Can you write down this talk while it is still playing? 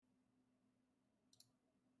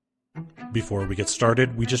Before we get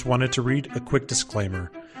started, we just wanted to read a quick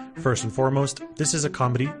disclaimer. First and foremost, this is a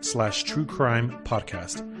comedy/true crime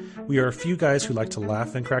podcast. We are a few guys who like to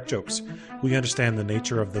laugh and crack jokes. We understand the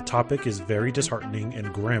nature of the topic is very disheartening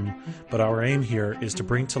and grim, but our aim here is to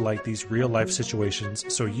bring to light these real-life situations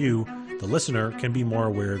so you, the listener, can be more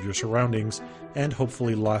aware of your surroundings and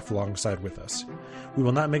hopefully laugh alongside with us. We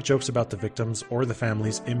will not make jokes about the victims or the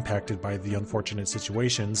families impacted by the unfortunate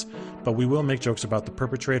situations, but we will make jokes about the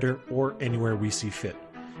perpetrator or anywhere we see fit.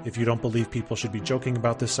 If you don't believe people should be joking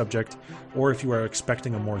about this subject, or if you are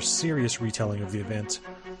expecting a more serious retelling of the event,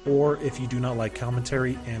 or if you do not like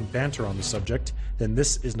commentary and banter on the subject, then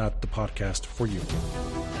this is not the podcast for you.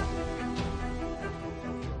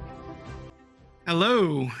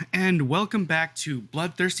 Hello, and welcome back to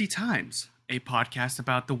Bloodthirsty Times, a podcast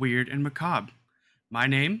about the weird and macabre. My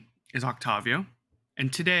name is Octavio,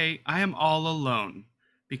 and today I am all alone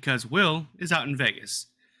because Will is out in Vegas.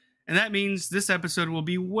 And that means this episode will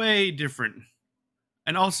be way different.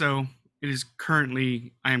 And also, I am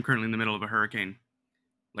currently in the middle of a hurricane.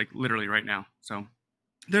 Like literally right now. So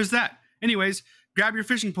there's that. Anyways, grab your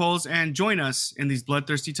fishing poles and join us in these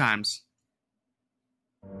bloodthirsty times.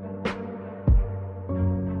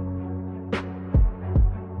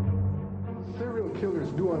 Serial killers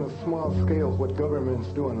do on a small scale what governments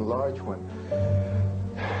do on a large one.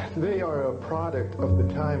 They are a product of the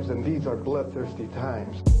times, and these are bloodthirsty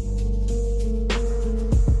times.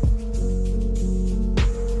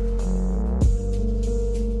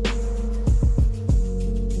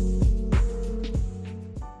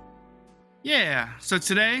 Yeah, so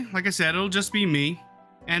today, like I said, it'll just be me.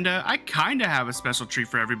 And I kind of have a special treat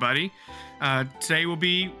for everybody. Today will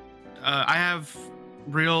be, I have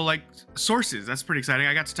real, sources. That's pretty exciting.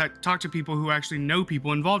 I got to talk to people who actually know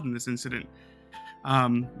people involved in this incident.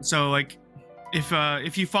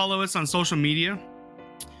 If you follow us on social media,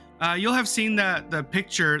 you'll have seen that the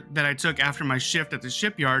picture that I took after my shift at the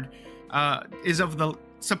shipyard is of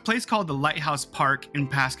it's a place called the Lighthouse Park in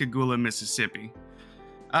Pascagoula, Mississippi.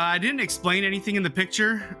 I didn't explain anything in the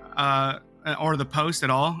picture or the post at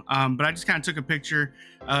all, but I just kind of took a picture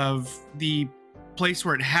of the place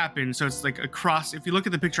where it happened. So it's like across, if you look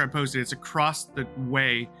at the picture I posted, it's across the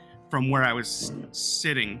way from where I was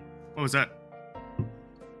sitting. What was that?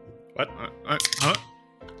 What?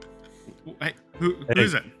 Hey, who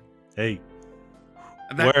is that? Hey,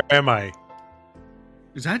 where am I?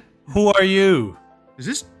 Is that? Who are you? Is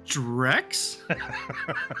this Drex?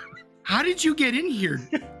 How did you get in here?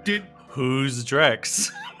 Who's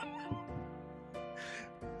Drex?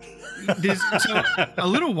 So a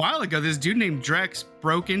little while ago, this dude named Drex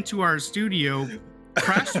broke into our studio,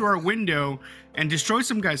 crashed through our window, and destroyed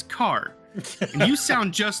some guy's car. And you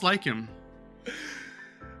sound just like him.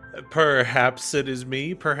 Perhaps it is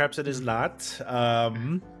me. Perhaps it is not.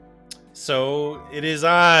 So it is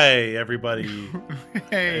I, everybody.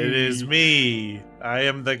 Hey. It is me. I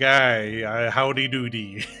am the guy. Howdy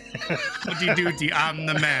doody. Howdy doody, I'm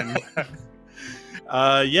the man.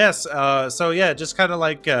 Yes. So yeah, just kind of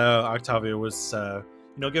like Octavio was,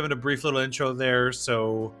 giving a brief little intro there.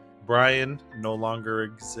 So Brian no longer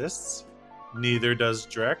exists. Neither does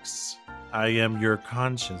Drex. I am your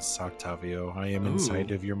conscience, Octavio. I am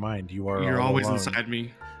inside of your mind. You're always alone. Inside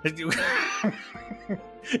me.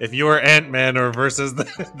 If you were Ant-Man or versus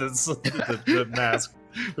the mask,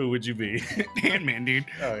 who would you be? Ant-Man, dude.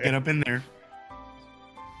 Oh, yeah. Get up in there.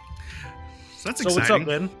 So that's exciting. So what's up,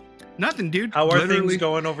 man? Nothing, dude. How are things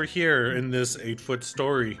going over here in this 8-foot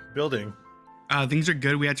story building? Things are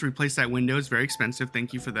good. We had to replace that window. It's very expensive.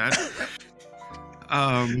 Thank you for that.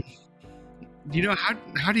 How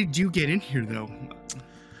did you get in here, though?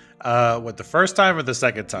 The first time or the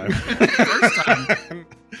second time? First time.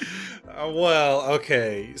 Well,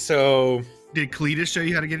 okay, so... Did Cletus show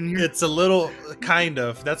you how to get in here? It's a little, kind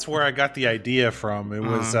of. That's where I got the idea from. It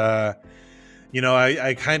was, I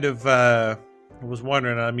kind of was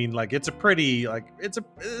wondering, I mean, it's a pretty, it's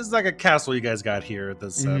like a castle you guys got here at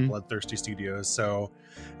this Bloodthirsty Studios. So,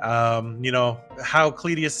 how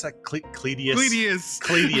Cletus,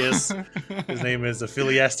 his name is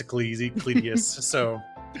Affiliasticles Cletus. So...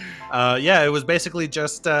 it was basically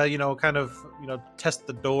just test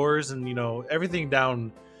the doors and everything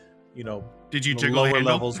down. Did you jiggle lower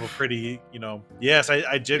levels were pretty. Yes,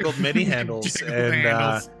 I jiggled many handles,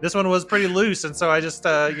 this one was pretty loose, and so I just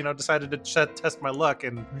decided to test my luck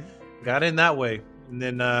and got in that way. And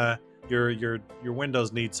then your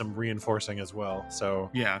windows need some reinforcing as well. So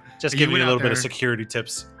yeah, just giving you a little bit of security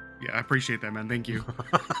tips. Yeah, I appreciate that, man. Thank you.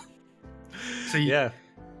 Yeah.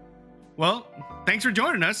 Well, thanks for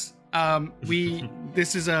joining us. We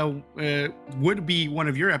this is a would be one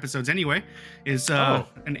of your episodes anyway. Is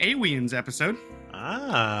an aliens episode.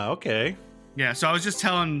 Ah, okay. Yeah, so I was just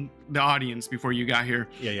telling the audience before you got here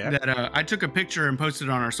that I took a picture and posted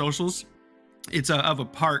it on our socials. It's of a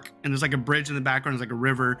park, and there's like a bridge in the background. There's like a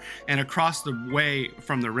river, and across the way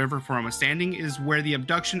from the river where I'm standing is where the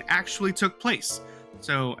abduction actually took place.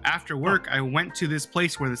 So after work, I went to this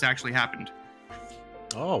place where this actually happened.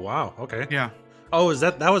 Oh wow, okay. Yeah. Oh,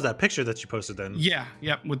 that was that picture that you posted then? Yeah,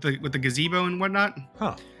 yep, with the gazebo and whatnot.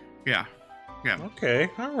 Huh. Yeah. Okay,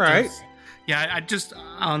 all right. I just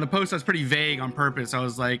on the post I was pretty vague on purpose. I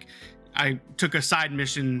was like, I took a side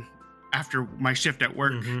mission after my shift at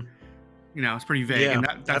work. Mm-hmm. You know, it's pretty vague. Yeah, and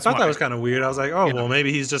that's I thought that was kind of weird. I was like, well,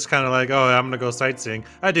 maybe he's just kind of like, oh, I'm gonna go sightseeing.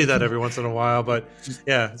 I do that every once in a while, but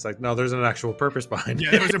yeah, it's like, no, there's an actual purpose behind it.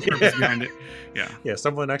 Yeah, there was a purpose behind it. Yeah,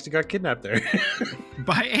 someone actually got kidnapped there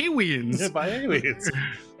by aliens. By aliens.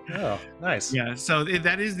 Oh, nice. Yeah, so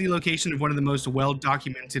that is the location of one of the most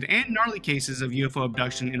well-documented and gnarly cases of UFO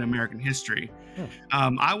abduction in American history.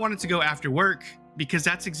 I wanted to go after work because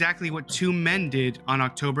that's exactly what two men did on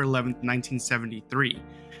October 11th, 1973.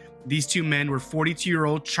 These two men were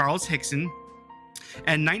 42-year-old Charles Hickson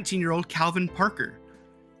and 19-year-old Calvin Parker.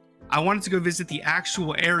 I wanted to go visit the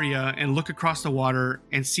actual area and look across the water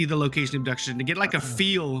and see the location of abduction to get like a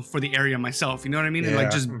feel for the area myself. You know what I mean? And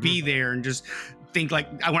like just be there and just think like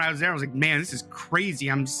when I was there, I was like, man, this is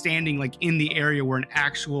crazy. I'm standing like in the area where an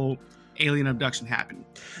actual alien abduction happened.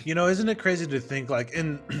 You know, isn't it crazy to think like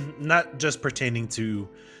in not just pertaining to,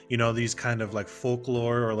 you know, these kind of like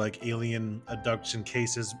folklore or like alien abduction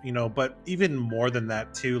cases, you know, but even more than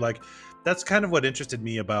that too, like that's kind of what interested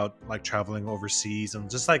me about like traveling overseas and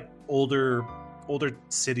just like older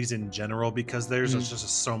cities in general, because there's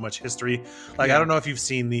just so much history. Like I don't know if you've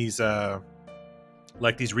seen these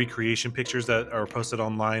like these recreation pictures that are posted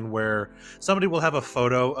online where somebody will have a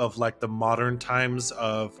photo of like the modern times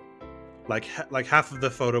of like half of the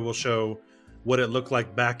photo will show what it looked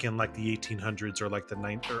like back in like the 1800s or like the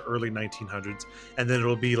early 1900s, and then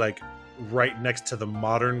it'll be like right next to the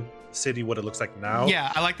modern city what it looks like now.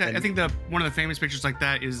 Yeah, I like that. And I think one of the famous pictures like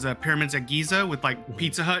that is pyramids at Giza with like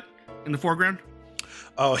Pizza Hut in the foreground.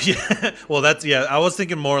 Oh yeah, well that's I was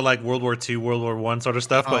thinking more like World War II, World War I sort of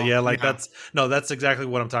stuff, but that's exactly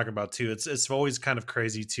what I'm talking about too. It's always kind of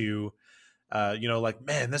crazy to you know, like,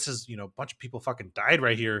 man, this is, you know, a bunch of people fucking died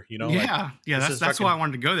right here, you know? That's why I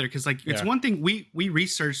wanted to go there, because like it's one thing we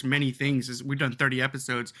researched many things. We've done 30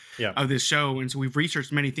 episodes of this show, and so we've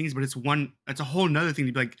researched many things, but it's a whole nother thing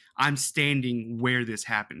to be like, I'm standing where this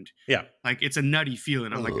happened. Yeah, like it's a nutty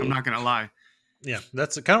feeling. I'm like, I'm not gonna lie. Yeah,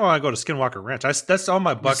 that's kind of why I go to Skinwalker Ranch. That's on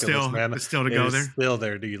my bucket list, man. It's still to go there. Still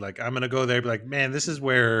there, dude. Like I'm gonna go there, be like, man, this is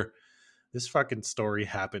where this fucking story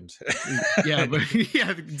happened. Exactly.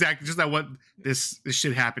 Just that what this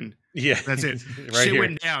shit happened. Yeah, that's it. Shit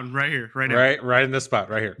went down right here, right now. Right in this spot,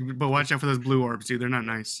 right here. But watch out for those blue orbs, dude. They're not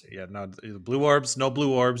nice. Yeah, no blue orbs. No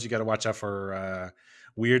blue orbs. You got to watch out for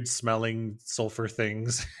weird smelling sulfur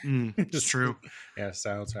things. It's true. Yeah,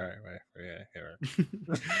 sounds all right.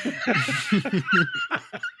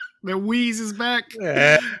 The wheeze is back.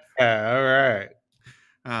 Yeah, all right.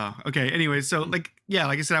 Okay. Anyway, so like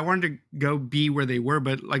I said, I wanted to go be where they were,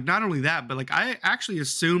 but like not only that, but like I actually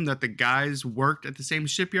assumed that the guys worked at the same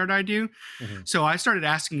shipyard I do. Mm-hmm. So I started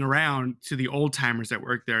asking around to the old timers that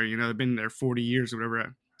work there. You know, they've been there 40 years or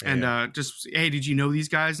whatever. And just, hey, did you know these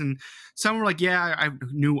guys? And some were like, yeah, I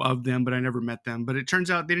knew of them, but I never met them. But it turns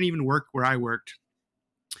out they didn't even work where I worked.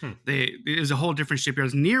 It was a whole different shipyard.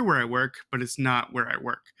 It's near where I work, but it's not where I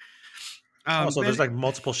work. So there's like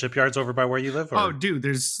multiple shipyards over by where you live? Or? Oh, dude,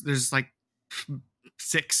 there's like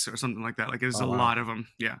 6 or something like that. Like there's a lot of them.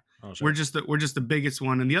 Yeah, sure. We're just the biggest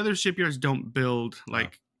one, and the other shipyards don't build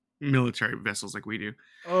like military vessels like we do.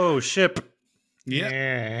 Oh, ship.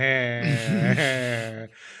 Yeah.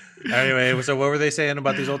 Anyway, so what were they saying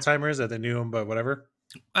about these old timers that they knew them, but whatever?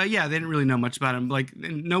 They didn't really know much about him. Like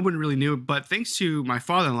nobody really knew. But thanks to my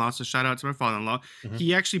father-in-law, so shout out to my father-in-law. Mm-hmm.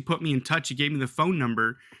 He actually put me in touch. He gave me the phone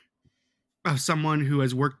number of someone who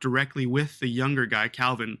has worked directly with the younger guy,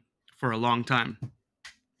 Calvin, for a long time.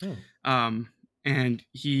 And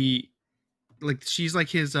he, like, she's like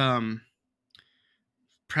his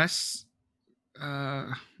press,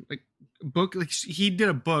 like book. Like he did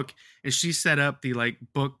a book, and she set up the like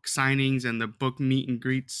book signings and the book meet and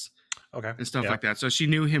greets, and stuff like that. So she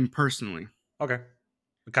knew him personally. Okay,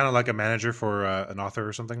 kind of like a manager for an author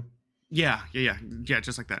or something. Yeah,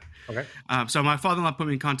 just like that. Okay. So my father-in-law put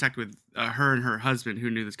me in contact with her and her husband, who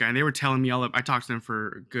knew this guy, and they were telling me all of. I talked to them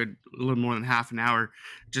for a little more than half an hour.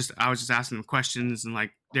 I was just asking them questions, and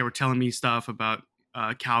like they were telling me stuff about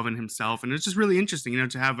Calvin himself, and it's just really interesting,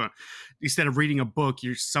 to have instead of reading a book,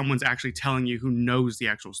 someone's actually telling you who knows the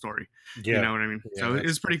actual story. Yeah. You know what I mean? Yeah, So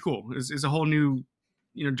it's pretty cool. It's a whole new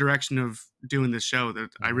direction of doing this show that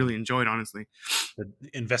I really enjoyed, honestly. The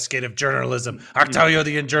investigative journalism. Octavio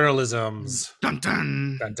the journalisms. Dun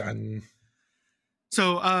dun. Dun dun.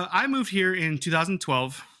 So I moved here in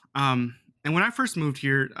 2012. And when I first moved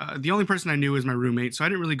here, the only person I knew was my roommate, so I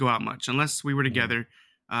didn't really go out much unless we were together.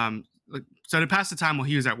 So to pass the time while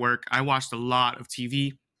he was at work, I watched a lot of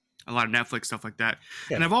TV, a lot of Netflix, stuff like that.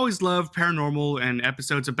 Yeah. And I've always loved paranormal and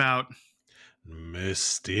episodes about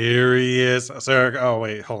mysterious. Sorry. Oh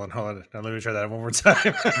wait, hold on. Now let me try that one more time.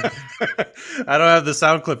 I don't have the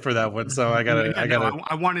sound clip for that one, so I gotta.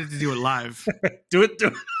 I wanted to do it live. Do it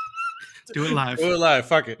live. Do it live.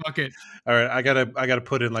 Fuck it. Fuck it. All right, I gotta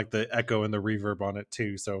put in like the echo and the reverb on it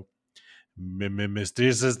too. So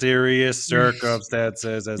mysterious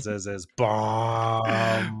circumstances as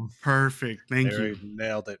bomb. Perfect. Thank you.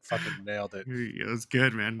 Nailed it. Fucking nailed it. It was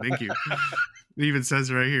good, man. Thank you. It even says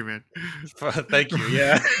it right here, man. Thank you.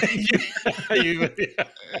 Yeah.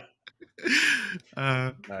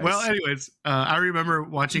 Nice. Well, anyways, I remember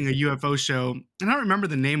watching a UFO show, and I don't remember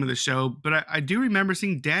the name of the show, but I do remember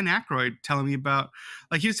seeing Dan Aykroyd telling me about,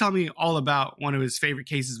 he was telling me all about one of his favorite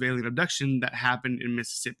cases of alien abduction that happened in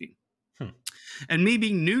Mississippi. And me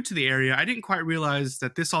being new to the area, I didn't quite realize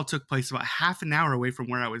that this all took place about half an hour away from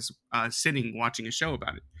where I was sitting watching a show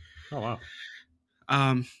about it. Oh, wow.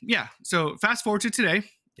 Yeah. So fast forward to today,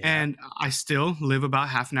 and I still live about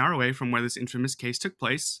half an hour away from where this infamous case took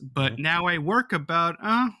place. But now I work about,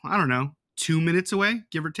 I don't know, 2 minutes away,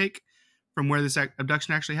 give or take, from where this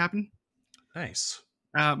abduction actually happened. Nice.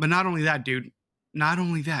 But not only that, dude. Not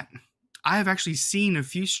only that. I have actually seen a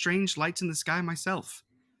few strange lights in the sky myself.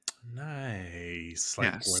 Nice. Were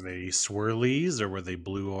they swirlies, or were they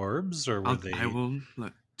blue orbs, or were they? I will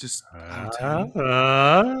look. Just the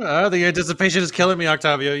anticipation is killing me,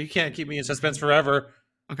 Octavio. You can't keep me in suspense forever.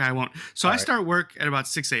 Okay, I won't. So I start work at about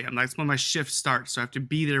 6 a.m. That's when my shift starts, so I have to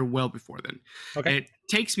be there well before then. Okay. It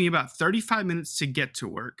takes me about 35 minutes to get to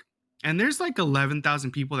work. And there's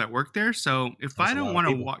 11,000 people that work there. So if I don't want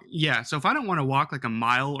to walk, if I don't want to walk a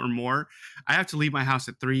mile or more, I have to leave my house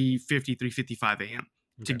at 3:55 a.m.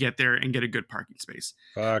 to get there and get a good parking space.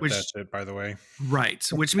 Fuck that shit, by the way. Right.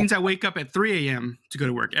 Which means I wake up at 3 a.m. to go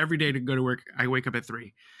to work. Every day to go to work, I wake up at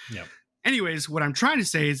 3. Yeah. Anyways, what I'm trying to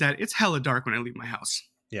say is that it's hella dark when I leave my house.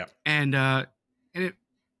 Yeah. And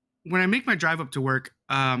when I make my drive up to work,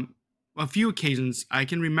 a few occasions, I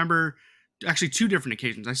can remember, actually 2 different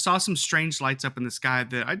occasions, I saw some strange lights up in the sky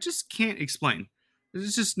that I just can't explain.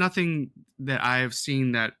 There's just nothing that I have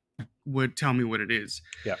seen that would tell me what it is.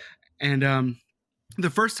 Yeah. And the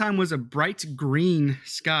first time was a bright green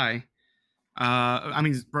sky.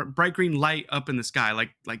 Bright green light up in the sky,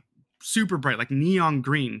 like super bright, like neon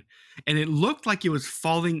green. And it looked like it was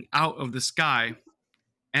falling out of the sky.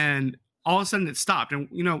 And all of a sudden it stopped. And,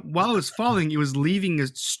 while it was falling, it was leaving a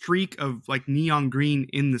streak of neon green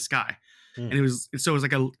in the sky. And it was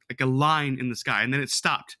like a line in the sky. And then it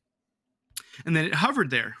stopped. And then it hovered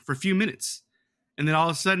there for a few minutes. And then all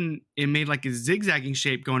of a sudden, it made a zigzagging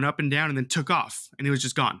shape going up and down, and then took off. And it was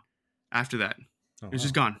just gone after that. It was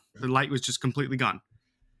just gone. The light was just completely gone.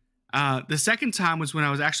 The second time was when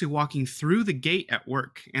I was actually walking through the gate at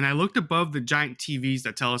work. And I looked above the giant TVs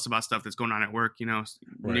that tell us about stuff that's going on at work,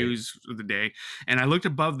 news of the day. And I looked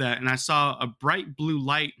above that, and I saw a bright blue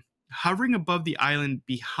light hovering above the island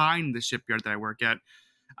behind the shipyard that I work at.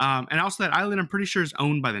 And also that island, I'm pretty sure, is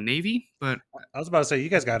owned by the Navy. But I was about to say, you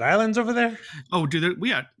guys got islands over there? Oh, dude, we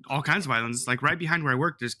got all kinds of islands. Right behind where I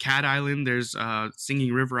work, there's Cat Island, there's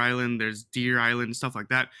Singing River Island, there's Deer Island, stuff like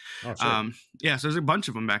that. Oh, sure. So there's a bunch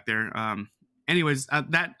of them back there. Anyways,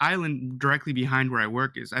 that island directly behind where I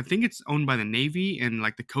work I think it's owned by the Navy, and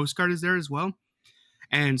the Coast Guard is there as well.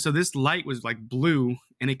 And so this light was blue,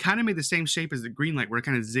 and it kind of made the same shape as the green light, where it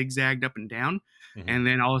kind of zigzagged up and down, and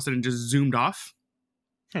then all of a sudden just zoomed off.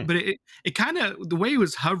 But it kind of, the way it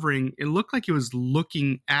was hovering, it looked like it was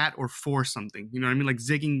looking at or for something. You know what I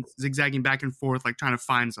mean? Zigzagging back and forth, trying to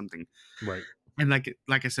find something. Right. And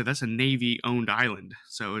like I said, that's a Navy-owned island.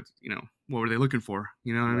 So it's, what were they looking for?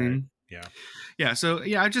 You know what I mean? Yeah. Yeah. So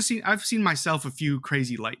yeah, I've seen myself a few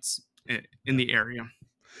crazy lights in the area.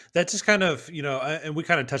 That just kind of, and we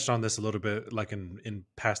kind of touched on this a little bit in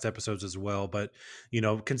past episodes as well, but,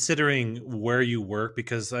 considering where you work,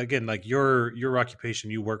 because again, your occupation,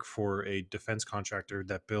 you work for a defense contractor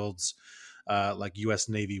that builds U.S.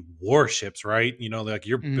 Navy warships, right?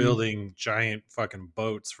 You're building giant fucking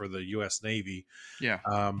boats for the U.S. Navy. Yeah.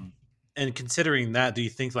 And considering that, do you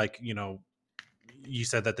think you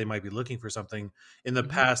said that they might be looking for something. In the Mhm.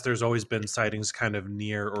 past, there's always been sightings kind of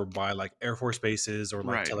near or by like Air Force bases or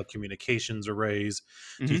like Right. telecommunications arrays.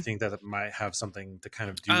 Do you Mhm. think that it might have something to kind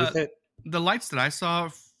of do Uh, with it? the lights that I saw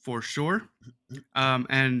for sure,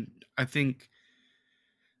 and I think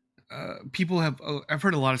people have. I've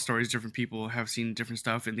heard a lot of stories. Different people have seen different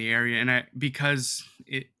stuff in the area, and because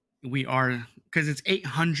it's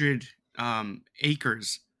 800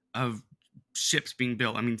 acres of ships being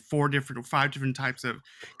built. I mean, 5 different types of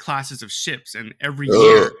classes of ships, and every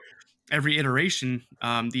year, every iteration,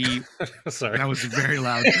 the Sorry. that was very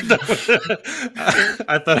loud.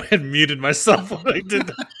 I thought I had muted myself when I did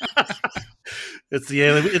that. It's the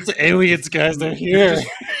alien. It's the aliens, guys. They're here.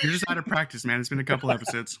 You're just out of practice, man. It's been a couple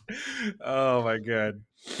episodes. Oh my god.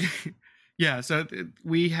 Yeah, so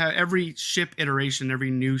we have every ship iteration,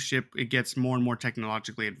 every new ship, it gets more and more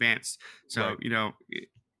technologically advanced. So Right.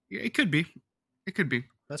 it could be, it could be.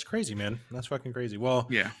 That's crazy, man. That's fucking crazy. Well,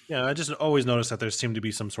 Yeah, yeah, I just always noticed that there seemed to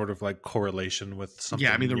be some sort of like correlation with something.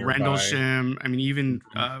 yeah. I mean the nearby. Rendlesham. I mean even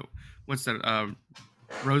Mhm. what's that?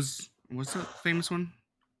 Rose. What's the famous one?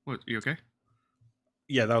 What? You okay?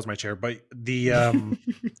 Yeah, that was my chair. But the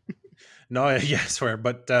no, yeah, I swear.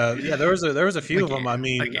 But yeah, there was a few of them. I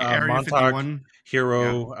mean, Area Montauk 51. Yeah.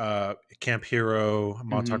 Hero, Camp Hero, Hmm.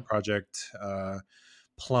 Montauk Project,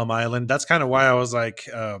 Plum Island. That's kind of why I was like,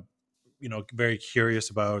 very curious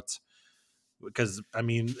about, because I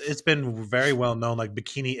mean it's been very well known, like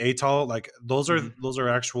Bikini Atoll, like those are Hmm. those are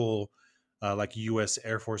actual like U.S.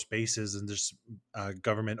 Air Force bases and just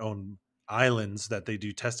government owned islands that they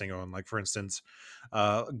do testing on. Like for instance,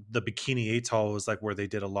 the Bikini Atoll was like where they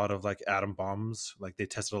did a lot of like atom bombs, like they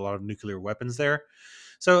tested a lot of nuclear weapons there.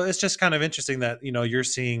 So it's just kind of interesting that you're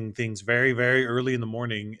seeing things very very early in the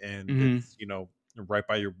morning, and Hmm. it's right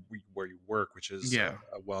by your where you work, which is Yeah.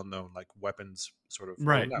 a well-known like weapons sort of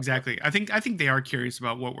Right. network. Exactly. I think they are curious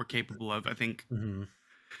about what we're capable of. I think. Hmm.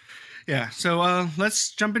 Yeah. So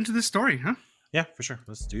let's jump into this story, huh? Yeah, for sure.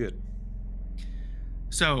 Let's do it.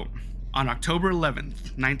 So, on October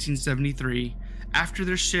 11th, 1973, after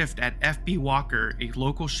their shift at FB Walker, a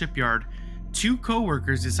local shipyard, two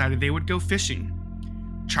co-workers decided they would go fishing.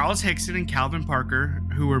 Charles Hickson and Calvin Parker,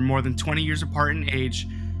 who were more than 20 years apart in age,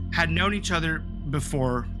 had known each other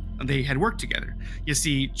before they had worked together. You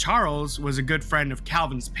see, Charles was a good friend of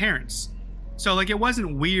Calvin's parents. So, like, it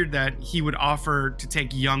wasn't weird that he would offer to take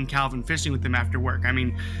young Calvin fishing with him after work. I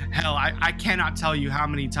mean, hell, I cannot tell you how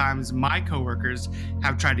many times my coworkers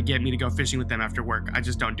have tried to get me to go fishing with them after work. I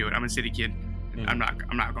just don't do it. I'm a city kid. I'm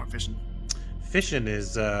Mm. not going fishing. Fishing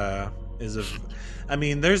is a. I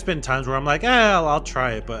mean, there's been times where I'm like, I'll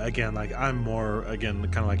try it, but again, like I'm more kind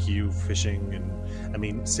of like you, fishing, and I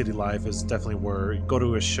mean, city life is definitely where you go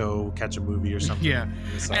to a show, catch a movie or something. Yeah. on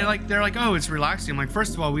the side. And like they're like, oh, it's relaxing. I'm like,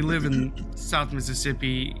 first of all, we live in South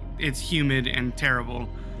Mississippi. It's humid and terrible.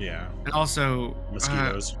 Yeah, And also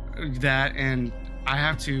mosquitoes. that, and I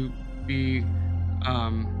have to be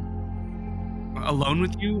alone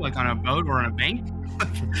with you, like on a boat or on a bank.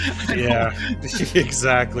 I Yeah,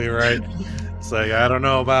 exactly right. It's like I don't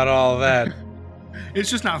know about all that. It's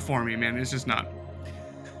just not for me, man. It's just not.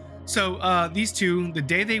 So these two, the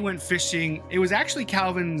day they went fishing, it was actually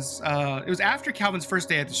Calvin's. It was after Calvin's first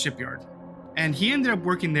day at the shipyard, and he ended up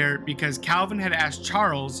working there because Calvin had asked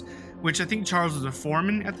Charles, which I think Charles was a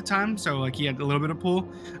foreman at the time, so like he had a little bit of pull.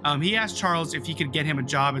 He asked Charles if he could get him a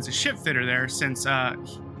job as a ship fitter there, since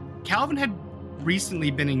Calvin had recently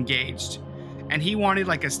been engaged, and he wanted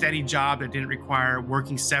like a steady job that didn't require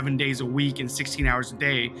working 7 days a week and 16 hours a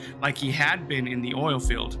day, like he had been in the oil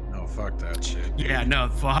field. No, fuck that shit. Dude. Yeah, no,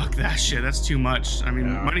 fuck that shit. That's too much. I mean,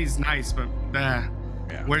 Yeah. money's nice, but Yeah.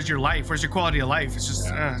 where's your life? Where's your quality of life? It's just,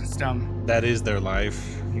 it's dumb. That is their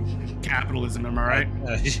life. Capitalism, am I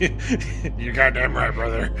right? You're goddamn right,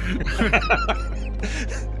 brother.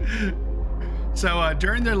 So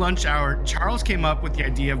during their lunch hour, Charles came up with the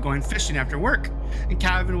idea of going fishing after work, and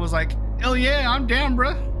Calvin was like, "Hell yeah, I'm down,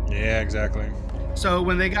 bruh." Yeah, exactly. So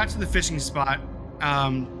when they got to the fishing spot,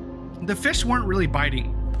 the fish weren't really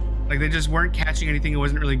biting. Like they just weren't catching anything. It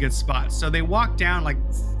wasn't really a good spot. So they walked down like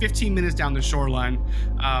 15 minutes down the shoreline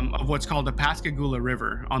of what's called the Pascagoula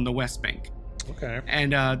River on the west bank. Okay.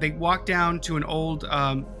 And they walked down to an old.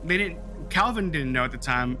 Calvin didn't know at the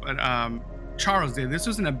time, but Charles did. This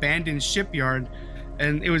was an abandoned shipyard,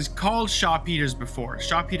 and it was called Shaw Peters before.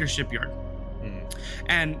 Shaw Peters Shipyard.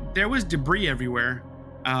 And there was debris everywhere,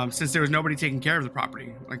 since there was nobody taking care of the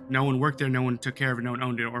property. Like no one worked there, no one took care of it, no one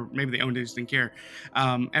owned it, or maybe they owned it, just didn't care.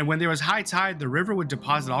 And when there was high tide, the river would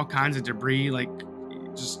deposit all kinds of debris, like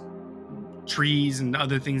just trees and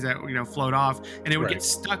other things that float off, and it would get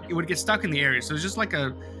stuck. It would get stuck in the area. So it's just like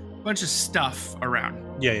a bunch of stuff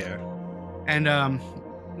around. Yeah. And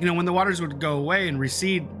when the waters would go away and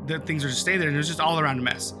recede, the things would just stay there, and it was just all around a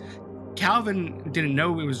mess. Calvin didn't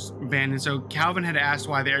know it was abandoned, so Calvin had asked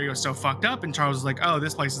why the area was so fucked up, and Charles was like, "Oh,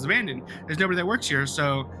 this place is abandoned. There's nobody that works here."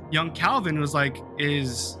 So young Calvin was like,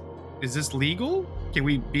 "Is this legal? Can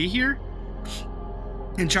we be here?"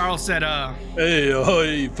 And Charles said,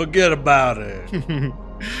 Hey, forget about it.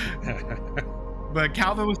 But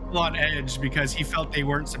Calvin was still on edge because he felt they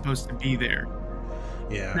weren't supposed to be there.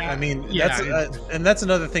 Yeah, Now, I mean, that's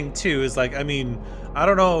another thing too. Is like, I mean, I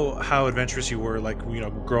don't know how adventurous you were, like,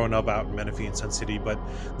 growing up out in Menifee and Sun City, but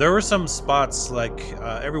there were some spots like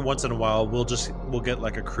every once in a while we'll get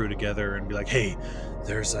like a crew together and be like, hey,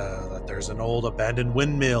 there's an old abandoned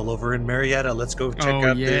windmill over in Marietta. Let's go check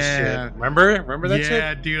out this shit. Remember that shit?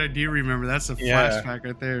 Yeah, dude, I do remember. That's a flashback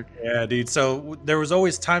right there. Yeah, dude. So there was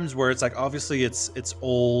always times where it's like, obviously it's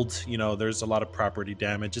old. There's a lot of property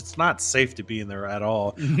damage. It's not safe to be in there at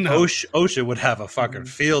all. No. OSHA would have a fucking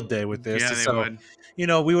field day with this. Yeah, they would.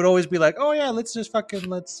 We would always be like, oh yeah, let's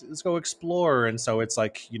go explore. And so it's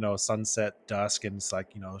like, sunset, dusk, and it's like,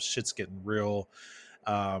 shit's getting real,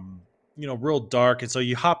 real dark. And so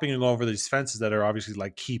you're hopping over these fences that are obviously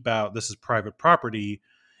like, keep out, this is private property.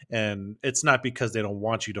 And it's not because they don't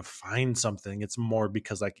want you to find something. It's more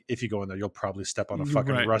because, like, if you go in there, you'll probably step on a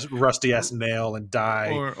fucking rusty ass nail and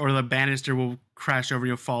die. Or the banister will crash over,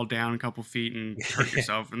 you'll fall down a couple feet and hurt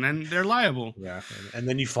yourself, and then they're liable. Yeah, and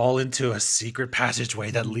then you fall into a secret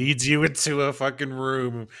passageway that leads you into a fucking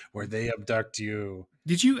room where they abduct you.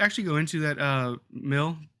 Did you actually go into that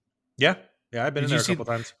mill? Yeah, I've been in there a couple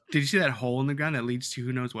times. Did you see that hole in the ground that leads to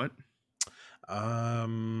who knows what?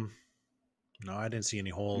 No, I didn't see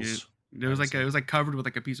any holes. Yeah, it was like covered with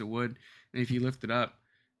like a piece of wood, and if you lift it up,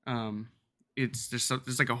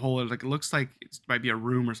 there's like a hole. Like, it looks like it might be a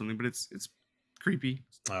room or something, but it's creepy.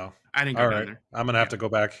 Oh, I didn't go down there. I'm gonna have to go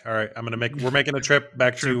back. All right, we're making a trip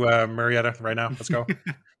back to Marietta right now. Let's go.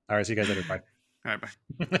 All right, see you guys later. Bye. All right,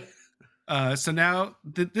 bye. So now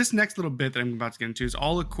this next little bit that I'm about to get into is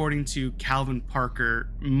all according to Calvin Parker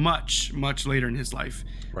much, much later in his life.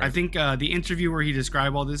 Right. I think the interview where he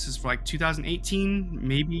described all this is for like 2018,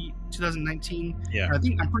 maybe 2019. Yeah.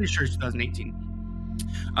 I'm pretty sure it's 2018.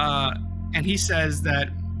 And he says that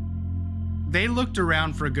they looked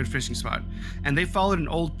around for a good fishing spot, and they followed an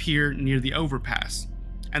old pier near the overpass.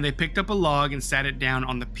 And they picked up a log and sat it down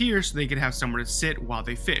on the pier so they could have somewhere to sit while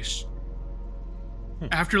they fished.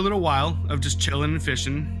 After a little while of just chilling and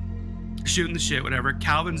fishing, shooting the shit, whatever,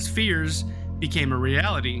 Calvin's fears became a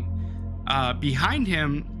reality. Behind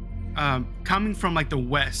him, coming from like the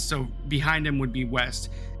west, so behind him would be west,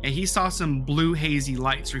 and he saw some blue hazy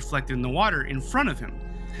lights reflected in the water in front of him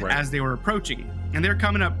as they were approaching. And they're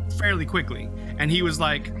coming up fairly quickly. And he was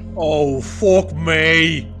like, oh, fuck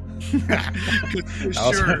me.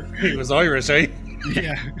 Sure. He was Irish, eh?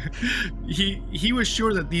 Yeah, he was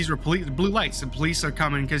sure that these were blue lights. The police are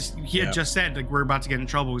coming because he had just said, like, we're about to get in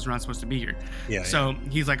trouble because we're not supposed to be here. So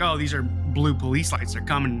he's like, oh, these are blue police lights. They're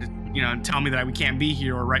coming to, tell me that we can't be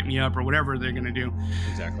here or write me up or whatever they're gonna do.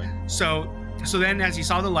 Exactly. So then, as he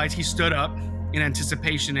saw the lights, he stood up in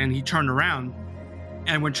anticipation and he turned around.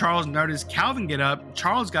 And when Charles noticed Calvin get up,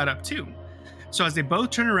 Charles got up too. So as they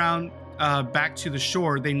both turned around back to the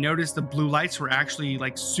shore, they noticed the blue lights were actually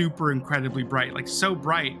like super incredibly bright, like so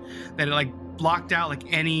bright that it like blocked out like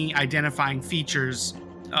any identifying features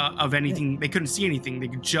of anything. They couldn't see anything. They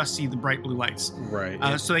could just see the bright blue lights.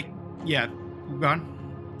 Right. So go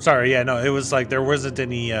on. Sorry. Yeah, no, it was like there wasn't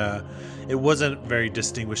any, it wasn't very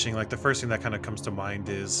distinguishing. Like the first thing that kind of comes to mind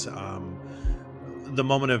is the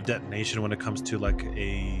moment of detonation when it comes to like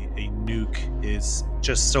a nuke is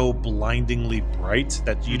just so blindingly bright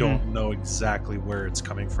that you don't know exactly where it's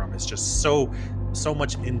coming from. It's just so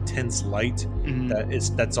much intense light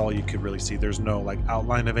that that's all you could really see. There's no like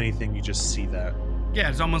outline of anything. You just see that. Yeah,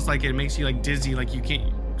 it's almost like it makes you like dizzy, like you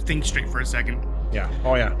can't think straight for a second. Yeah.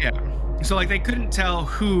 Oh yeah. Yeah. So like they couldn't tell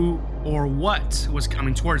who or what was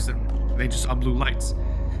coming towards them. They just saw blue lights.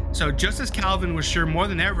 So just as Calvin was sure more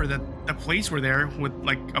than ever that the police were there with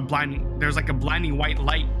like there's like a blinding white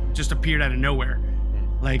light just appeared out of nowhere,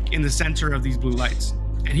 like in the center of these blue lights.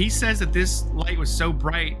 And he says that this light was so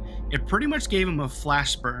bright, it pretty much gave him a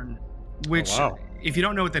flash burn, which if you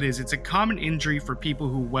don't know what that is, it's a common injury for people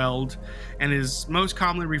who weld and is most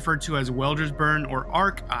commonly referred to as welder's burn or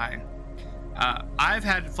arc eye. I've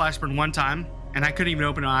had flash burn one time and I couldn't even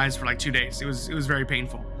open my eyes for like 2 days. It was very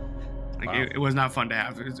painful. Like it was not fun to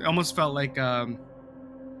have. It almost felt like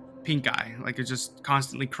pink eye. Like it's just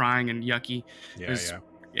constantly crying and yucky.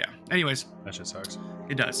 Yeah. Anyways, that shit sucks.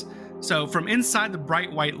 It does. So from inside the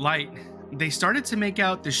bright white light, they started to make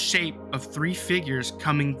out the shape of 3 figures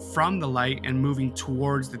coming from the light and moving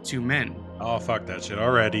towards the 2 men. Oh, fuck that shit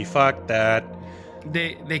already. Fuck that.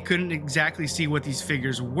 They couldn't exactly see what these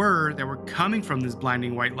figures were that were coming from this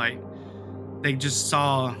blinding white light. They just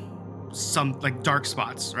saw some like dark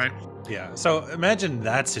spots, right? Yeah. So imagine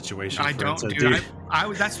that situation. I don't, dude.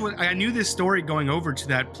 I knew this story going over to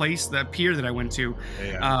that place, that pier that I went to,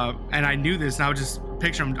 and I knew this, and I would just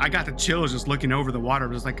picture him. I got the chills just looking over the water. It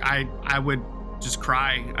was like I would just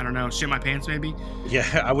cry. I don't know, shit my pants maybe.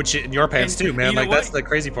 Yeah, I would shit in your pants too, man. Like that's the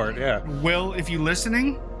crazy part. Yeah. Will, if you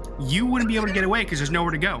listening, you wouldn't be able to get away because there's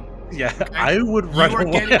nowhere to go. Yeah, okay? I would run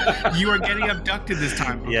away. You are getting abducted this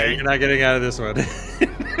time. Okay? Yeah, you're not getting out of this one.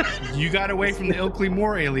 You got away from the Ilkley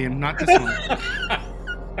Moor alien, not this one.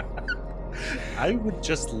 I would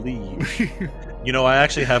just leave. You know, I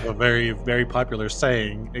actually have a very, very popular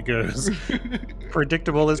saying. It goes,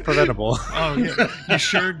 predictable is preventable. Oh, yeah. You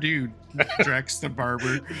sure do, Drex the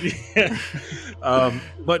barber. Yeah.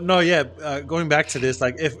 But no, yeah, going back to this,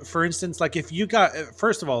 like if, for instance, like if you got,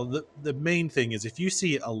 first of all, the main thing is if you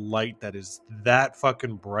see a light that is that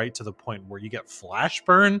fucking bright to the point where you get flash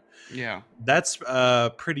burn, yeah, that's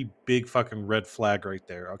a pretty big fucking red flag right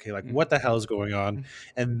there. Okay, like what the hell is going on?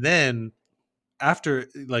 And then after,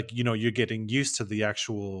 like, you know, you're getting used to the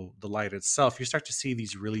light itself, you start to see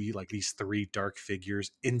these really, like, these 3 dark figures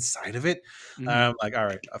inside of it. Like, all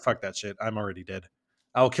right, fuck that shit. I'm already dead.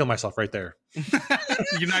 I'll kill myself right there.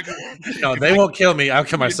 You're not gonna, no, they won't kill me. I'll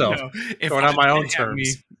kill myself. Going on my own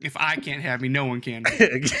terms. If I can't have me, no one can.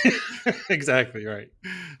 Exactly right.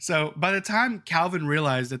 So by the time Calvin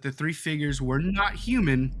realized that the 3 figures were not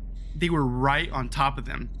human, they were right on top of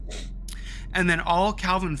them. And then all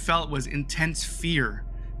Calvin felt was intense fear,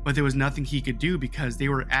 but there was nothing he could do because they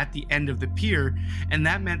were at the end of the pier, and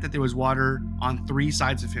that meant that there was water on 3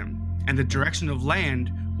 sides of him, and the direction of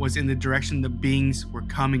land was in the direction the beings were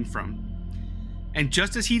coming from. And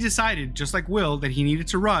just as he decided, just like Will, that he needed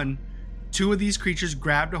to run, 2 of these creatures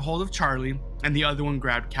grabbed a hold of Charlie, and the other one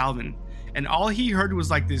grabbed Calvin. And all he heard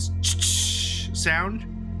was like this sound,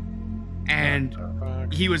 and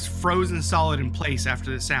he was frozen solid in place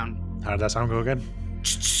after the sound. How did that sound go again?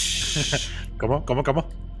 Come on.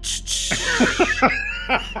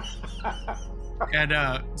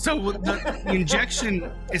 And so the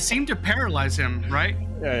injection, it seemed to paralyze him, right?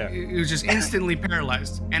 Yeah. It was just instantly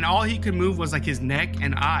paralyzed. And all he could move was like his neck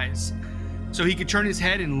and eyes. So he could turn his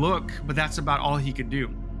head and look, but that's about all he could do.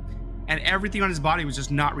 And everything on his body was just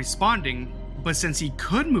not responding. But since he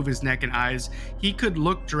could move his neck and eyes, he could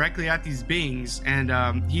look directly at these beings. And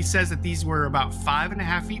he says that these were about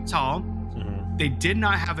 5.5 feet tall. Mm-hmm. They did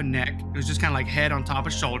not have a neck. It was just kind of like head on top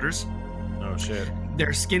of shoulders. Oh, shit.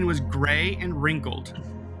 Their skin was gray and wrinkled.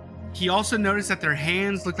 He also noticed that their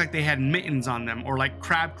hands looked like they had mittens on them, or like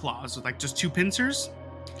crab claws with like just 2 pincers.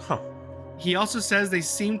 Huh. He also says they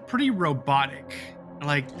seemed pretty robotic.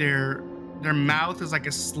 Like their mouth is like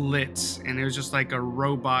a slit, and it was just like a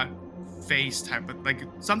robot face type of, like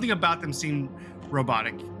something about them seemed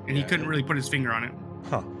robotic, and he couldn't really put his finger on it.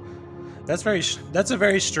 Huh. That's a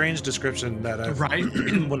very strange description that I've right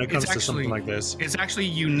when it comes to something like this. It's actually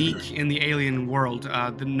unique in the alien world.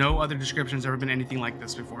 No other description has ever been anything like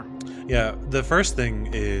this before. Yeah, the first thing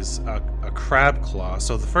is a crab claw.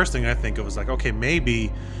 So the first thing I think of is like, okay,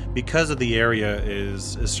 maybe because of the area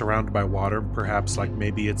is surrounded by water, perhaps like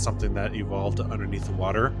maybe it's something that evolved underneath the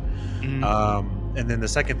water. Mm-hmm. And then the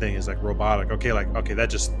second thing is like robotic. Okay, that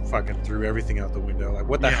just fucking threw everything out the window. Like,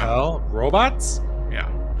 what the hell? Robots? Yeah.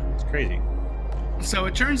 It's crazy. So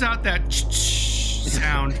it turns out that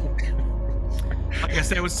sound, like I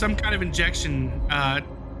said, it was some kind of injection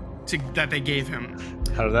that they gave him.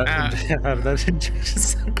 How did that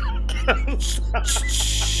injection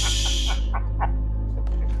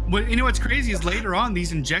But you know what's crazy is later on,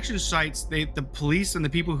 these injection sites, the police and the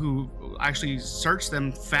people who actually searched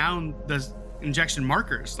them found the injection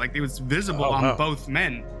markers. Like, it was visible on both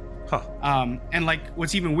men. Huh. And like,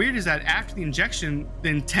 what's even weird is that after the injection, the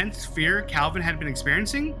intense fear Calvin had been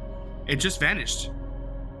experiencing, it just vanished.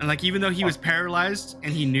 And like, even though he was paralyzed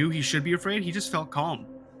and he knew he should be afraid, he just felt calm.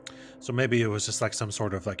 So maybe it was just like some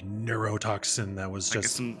sort of like neurotoxin that was like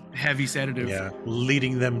just some heavy sedative. Yeah,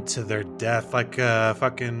 leading them to their death, like a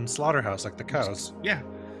fucking slaughterhouse, like the cows. Yeah.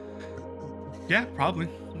 Yeah, probably.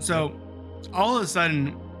 So all of a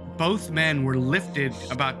sudden, both men were lifted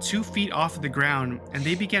about 2 feet off of the ground, and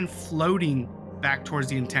they began floating back towards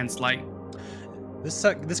the intense light. This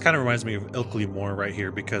kind of reminds me of Ilkley more right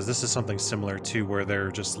here, because this is something similar to where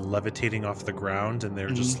they're just levitating off the ground and they're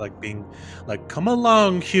just like being like, "Come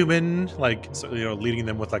along, human," like, so, leading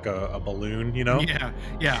them with like a balloon, Yeah.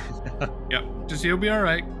 Yeah. Just you'll be all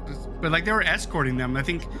right. But like they were escorting them. I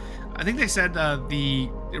think they said the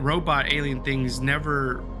robot alien things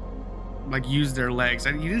never like used their legs.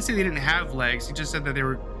 He didn't say they didn't have legs. He just said that they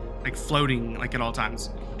were like floating like at all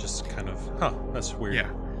times. Just kind of, that's weird.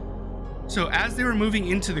 Yeah. So as they were moving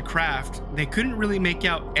into the craft, they couldn't really make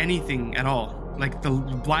out anything at all. Like the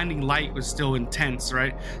blinding light was still intense,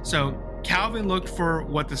 right? So Calvin looked for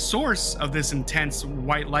what the source of this intense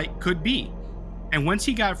white light could be. And once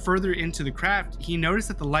he got further into the craft, he noticed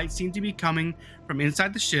that the light seemed to be coming from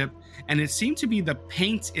inside the ship, and it seemed to be the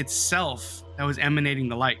paint itself that was emanating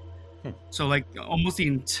the light. So like almost the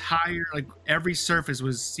entire, like every surface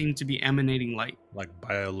seemed to be emanating light. Like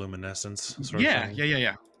bioluminescence sort of thing.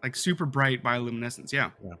 Yeah. Like super bright bioluminescence, yeah.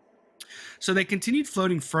 So they continued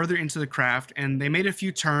floating further into the craft, and they made a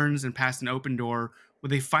few turns and passed an open door where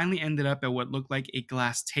they finally ended up at what looked like a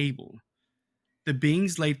glass table. The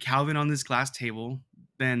beings laid Calvin on this glass table,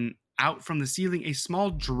 then out from the ceiling, a small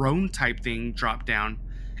drone type thing dropped down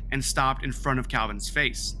and stopped in front of Calvin's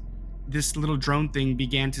face. This little drone thing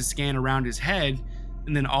began to scan around his head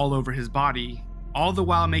and then all over his body, all the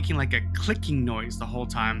while making like a clicking noise the whole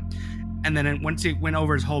time. And then once it went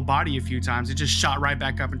over his whole body a few times, it just shot right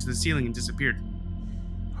back up into the ceiling and disappeared.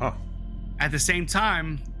 At the same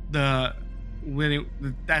time, that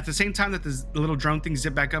the little drone thing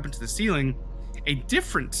zipped back up into the ceiling, a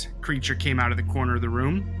different creature came out of the corner of the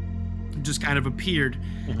room, just kind of appeared.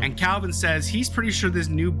 And Calvin says he's pretty sure this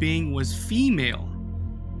new being was female.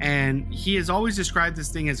 And he has always described this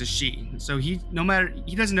thing as a she. So he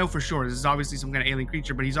doesn't know for sure. This is obviously some kind of alien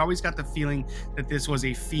creature, but he's always got the feeling that this was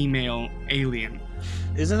a female alien.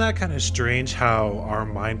 Isn't that kind of strange how our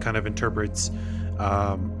mind kind of interprets,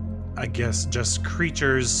 I guess, just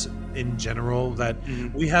creatures in general, that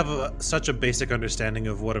we have such a basic understanding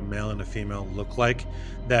of what a male and a female look like,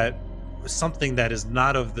 that something that is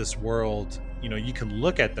not of this world, you can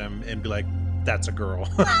look at them and be like, that's a girl.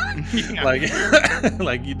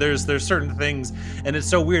 like there's certain things, and it's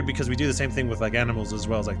so weird because we do the same thing with like animals as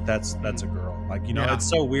well. It's like that's a girl. Like, it's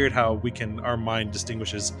so weird how our mind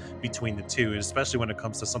distinguishes between the two, and especially when it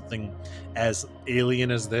comes to something as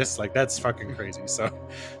alien as this. Like, that's fucking crazy. So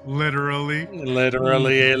literally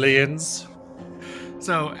aliens.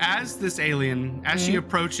 So as this alien, as she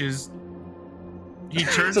approaches, he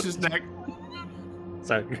turns his neck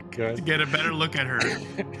to get a better look at her.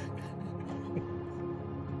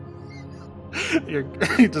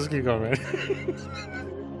 You just keep going, man.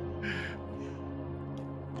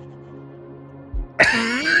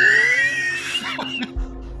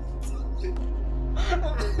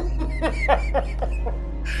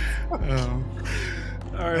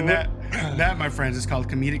 All right, and that, my friends, is called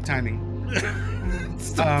comedic timing.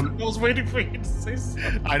 I was waiting for you to say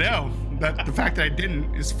something. I know. The fact that I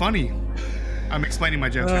didn't is funny. I'm explaining my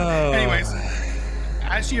jokes now. Anyways,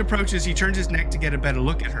 as she approaches, he turns his neck to get a better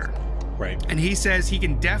look at her. Right. And he says he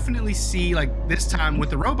can definitely see, like, this time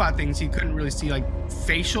with the robot things, he couldn't really see like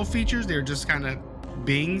facial features. They were just kind of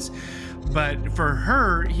beings. But for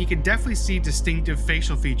her, he could definitely see distinctive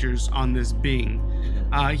facial features on this being.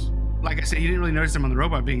 Like I said, he didn't really notice them on the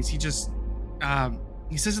robot beings. He just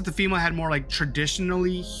he says that the female had more like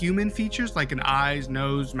traditionally human features, like an eyes,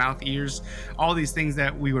 nose, mouth, ears, all these things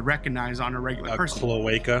that we would recognize on a regular person.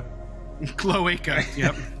 Cloaca.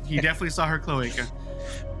 Yep. He definitely saw her cloaca.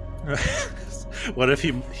 What if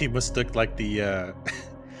he mistook like the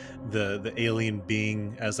alien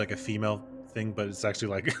being as like a female thing, but it's actually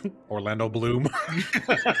like Orlando Bloom?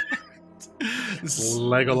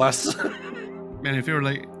 Legolas. Man, if it were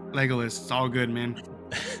like Legolas, it's all good, man.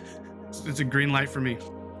 It's a green light for me.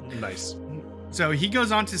 Nice. So he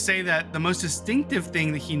goes on to say that the most distinctive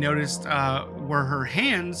thing that he noticed were her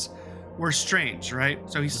hands were strange, right?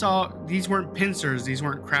 So he saw these weren't pincers, these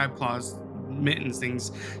weren't crab claws, mittens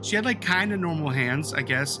things. She had like kind of normal hands, I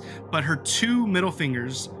guess, but her two middle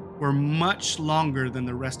fingers were much longer than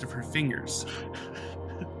the rest of her fingers.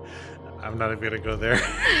 I'm not even gonna go there.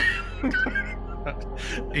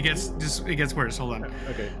 It gets worse. Hold on.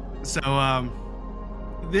 Okay. So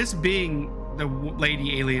this being, the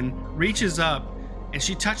lady alien, reaches up and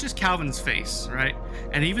she touches Calvin's face, right?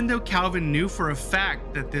 And even though Calvin knew for a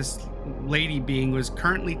fact that this lady being was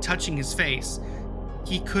currently touching his face,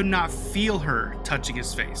 he could not feel her touching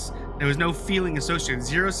his face. There was no feeling associated,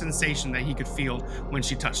 zero sensation that he could feel when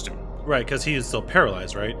she touched him. Right, because he is still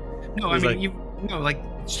paralyzed, right? No, I mean,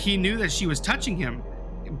 he knew that she was touching him,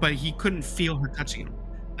 but he couldn't feel her touching him.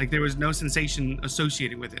 Like there was no sensation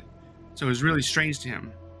associated with it. So it was really strange to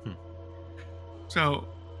him. So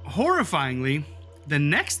horrifyingly, the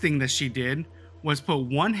next thing that she did was put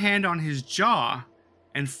one hand on his jaw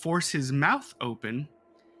and force his mouth open,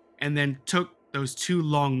 and then took those two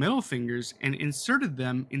long middle fingers and inserted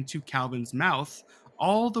them into Calvin's mouth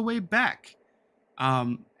all the way back.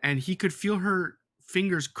 And he could feel her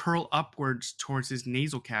fingers curl upwards towards his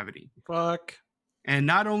nasal cavity. Fuck. And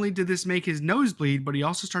not only did this make his nose bleed, but he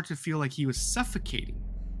also started to feel like he was suffocating.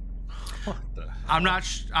 What the hell?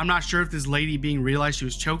 I'm not sure if this lady being realized she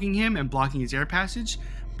was choking him and blocking his air passage,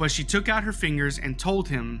 but she took out her fingers and told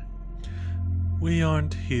him, "We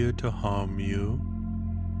aren't here to harm you."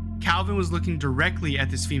 Calvin was looking directly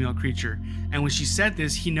at this female creature, and when she said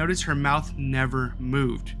this, he noticed her mouth never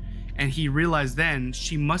moved, and he realized then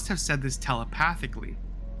she must have said this telepathically.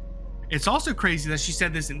 It's also crazy that she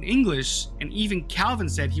said this in English, and even Calvin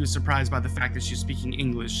said he was surprised by the fact that she was speaking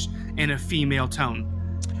English in a female tone.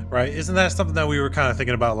 Right? Isn't that something that we were kind of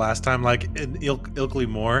thinking about last time? Like in Ilkley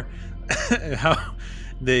Moore, how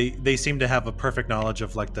they seem to have a perfect knowledge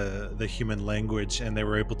of like the human language, and they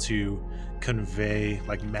were able to convey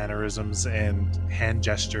like mannerisms and hand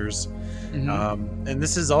gestures. And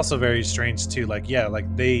this is also very strange too. Like, yeah,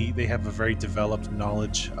 like they have a very developed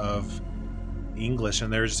knowledge of English,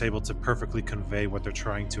 and they're just able to perfectly convey what they're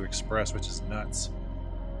trying to express, which is nuts.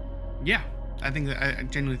 Yeah, I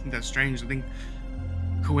genuinely think that's strange. I think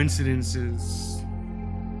coincidences,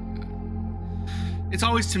 it's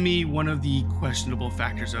always to me one of the questionable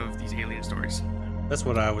factors of these alien stories. That's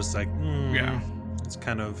what I was like. Yeah, it's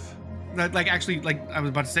kind of like actually, like I was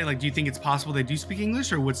about to say, like, do you think it's possible they do speak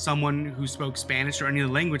English, or would someone who spoke Spanish or any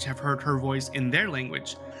other language have heard her voice in their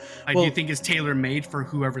language? Like, do you think it's tailor-made for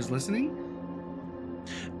whoever's listening?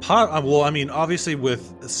 Well, I mean, obviously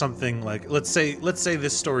with something like, let's say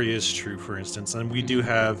this story is true, for instance, and we do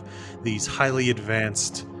have these highly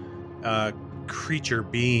advanced creature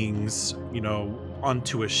beings,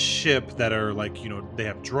 onto a ship that are like, they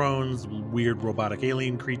have drones, weird robotic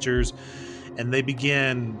alien creatures, and they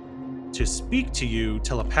begin to speak to you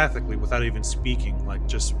telepathically without even speaking, like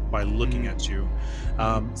just by looking at you.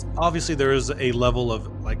 Obviously there is a level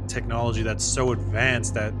of like technology that's so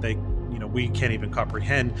advanced that we can't even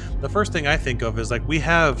comprehend. The first thing I think of is like we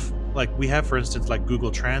have for instance like Google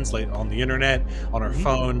Translate on the internet, on our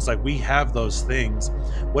phones. Like we have those things.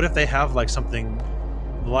 What if they have like something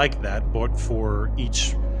like that, but for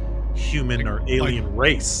each human or alien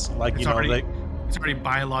race? Like it's already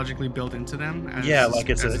biologically built into them. Like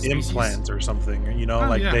it's an implant or something.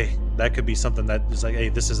 That could be something that is like, hey,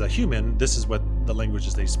 this is a human. This is what the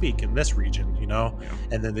languages they speak in this region.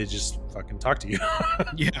 And then they just fucking talk to you.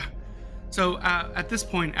 Yeah. So at this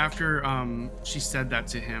point, after she said that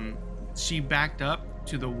to him, she backed up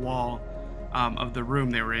to the wall of the room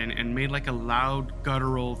they were in and made like a loud,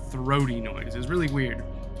 guttural, throaty noise. It was really weird.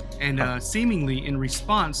 And seemingly in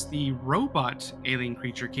response, the robot alien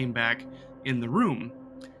creature came back in the room.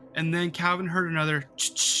 And then Calvin heard another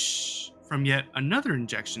ch-ch from yet another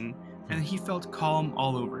injection, and he felt calm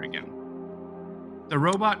all over again. The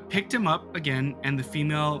robot picked him up again, and the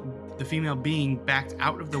female being backed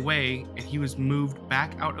out of the way, and he was moved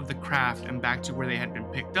back out of the craft and back to where they had been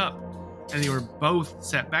picked up, and they were both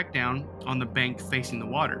set back down on the bank facing the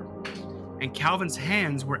water. And Calvin's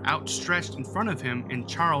hands were outstretched in front of him, and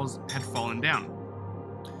Charles had fallen down.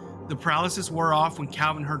 The paralysis wore off when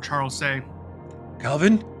Calvin heard Charles say,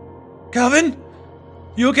 Calvin,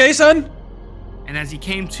 you okay, son?" And as he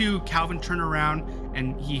came to, Calvin turned around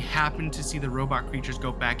and he happened to see the robot creatures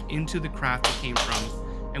go back into the craft they came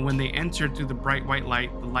from. And when they entered through the bright white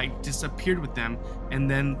light, the light disappeared with them, and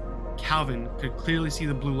then Calvin could clearly see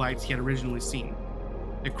the blue lights he had originally seen.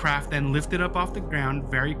 The craft then lifted up off the ground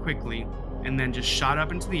very quickly, and then just shot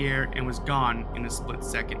up into the air and was gone in a split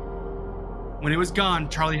second. When it was gone,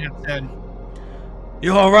 Charlie had said,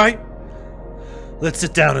 "You all right? Let's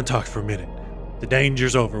sit down and talk for a minute. The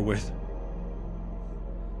danger's over with."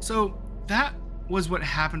 So that was what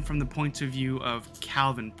happened from the point of view of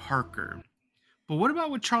Calvin Parker. But what about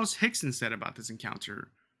what Charles Hickson said about this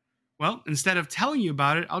encounter? Well, instead of telling you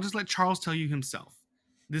about it, I'll just let Charles tell you himself.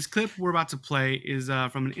 This clip we're about to play is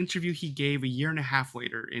from an interview he gave a year and a half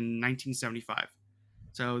later in 1975.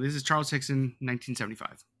 So this is Charles Hickson,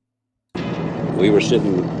 1975. We were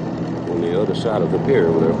sitting on the other side of the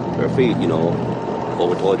pier with our feet,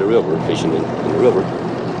 over toward the river, fishing in the river.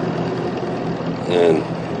 And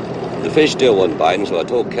the fish still wasn't biting, so I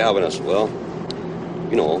told Calvin, I said, well,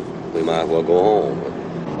 we might as well go home.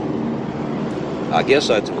 But I guess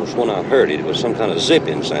that was when I heard it. It was some kind of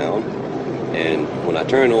zipping sound. And when I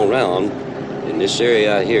turned around in this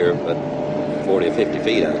area out here, but 40 or 50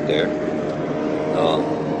 feet out there.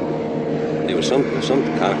 It was some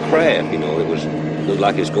kind of craft, you know. It looked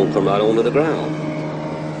like it's going to come right onto the ground.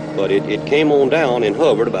 But it came on down and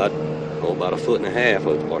hovered about a foot and a half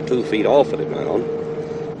or 2 feet off of the ground.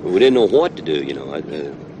 We didn't know what to do, you know.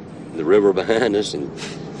 The river behind us and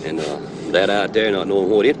that out there not knowing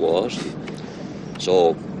what it was.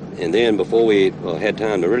 So, and then before we had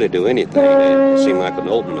time to really do anything, it seemed like an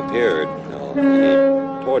opening appeared.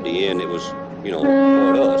 And toward the end, it was, you know,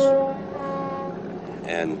 toward us.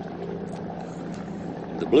 And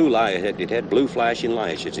the blue light, it had blue flashing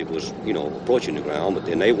lights as it was, you know, approaching the ground, but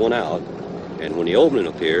then they went out. And when the opening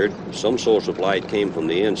appeared, some source of light came from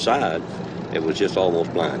the inside. It was just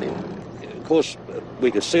almost blinding. Of course,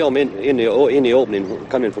 we could see them in the opening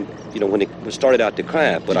coming from, you know, when it started out to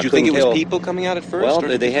craft. But Did you think it was people coming out at first? Well,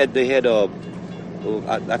 they had. I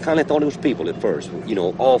kind of thought it was people at first, you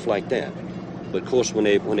know, off like that. But of course, when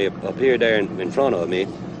they appeared there in front of me,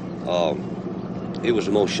 it was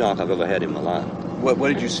the most shock I've ever had in my life. What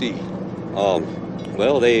did you see? Well,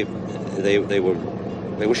 they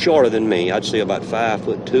were shorter than me. I'd say about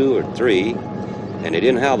 5'2" or 3", and they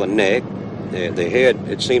didn't have a neck. Their head,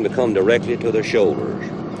 it seemed to come directly to their shoulders.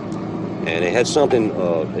 And they had something,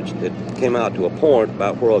 it came out to a point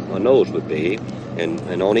about where a nose would be,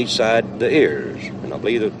 and on each side, the ears. And I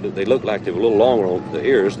believe that they looked like they were a little longer on the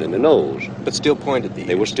ears than the nose. But still pointed the ears.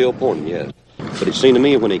 They were still pointing, yes. But it seemed to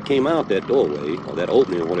me when they came out that doorway, or that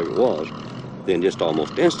opening, or whatever it was, then just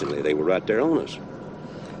almost instantly, they were right there on us.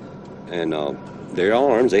 And their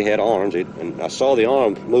arms, they had arms, and I saw the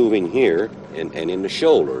arm moving here and in the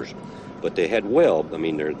shoulders. But they had weld. I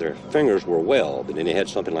mean, their fingers were webbed, and then they had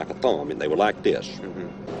something like a thumb, and they were like this.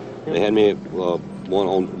 Mm-hmm. They had me one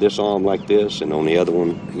on this arm like this, and on the other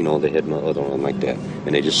one, you know, they had my other arm like that.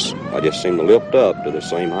 And I just seemed to lift up to the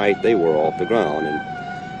same height they were off the ground,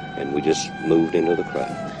 and we just moved into the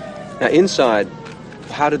craft. Now, inside,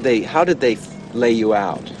 how did they lay you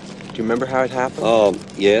out? Do you remember how it happened?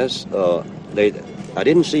 Yes. I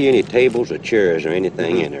didn't see any tables or chairs or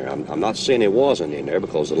anything in there. I'm not saying it wasn't in there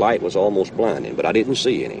because the light was almost blinding, but I didn't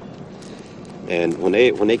see any. And when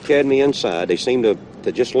they carried me inside, they seemed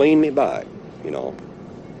to just lean me back, you know.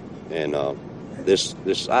 And this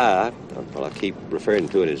eye, well, I keep referring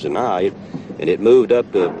to it as an eye, and it moved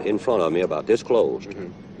up in front of me about this close.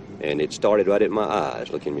 Mm-hmm. And it started right at my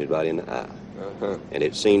eyes, looking me right in the eye. Uh-huh. And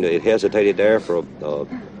it hesitated there for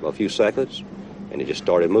a few seconds, and it just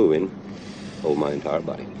started moving over my entire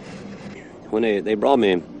body. When they brought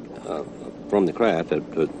me from the craft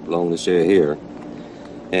along this area here,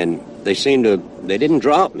 and they didn't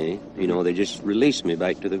drop me, you know, they just released me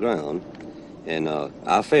back to the ground, and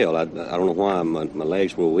I fell. I don't know why my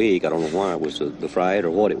legs were weak. I don't know why it was the fright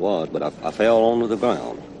or what it was, but I fell onto the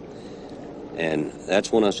ground. And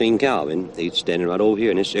that's when I seen Calvin. He's standing right over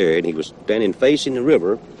here in this area, and he was standing facing the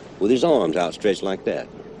river with his arms outstretched like that,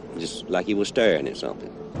 just like he was staring at something.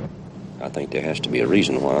 I think there has to be a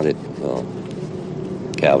reason why that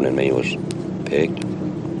Calvin and me was picked.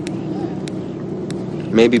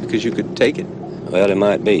 Maybe because you could take it. Well, it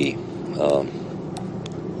might be.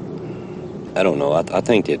 I don't know. I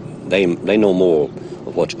think that they know more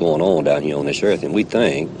of what's going on down here on this earth than we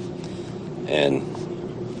think. And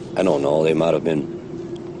I don't know. They might have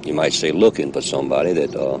been, you might say, looking for somebody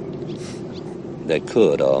that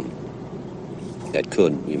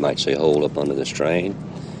could, you might say, hold up under the strain.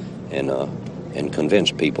 And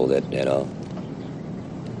convince people that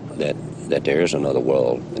there is another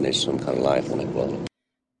world and there's some kind of life on that world.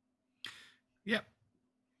 Yep,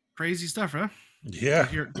 crazy stuff, huh? Yeah.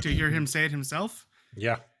 To hear him say it himself.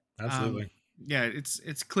 Yeah, absolutely. Yeah,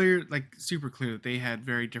 it's clear, like super clear that they had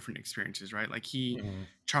very different experiences, right? Like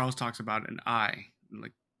Charles talks about an eye,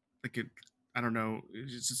 like I don't know,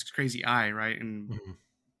 it's just a crazy eye, right? And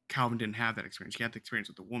Calvin didn't have that experience. He had the experience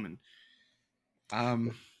with the woman.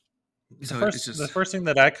 The first thing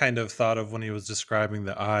that I kind of thought of when he was describing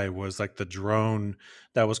the eye was like the drone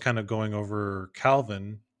that was kind of going over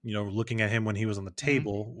Calvin, you know, looking at him when he was on the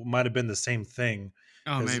table. Might have been the same thing.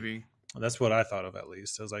 Oh, maybe. That's what I thought of, at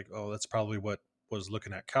least. I was like, oh, that's probably what was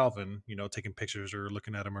looking at Calvin, you know, taking pictures or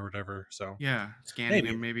looking at him or whatever. So yeah, scanning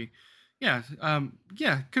him maybe. Yeah,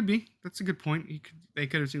 could be. That's a good point. They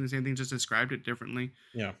could have seen the same thing, just described it differently.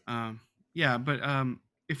 Yeah. But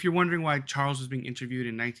if you're wondering why Charles was being interviewed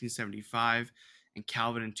in 1975 and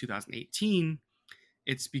Calvin in 2018,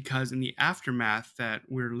 it's because in the aftermath that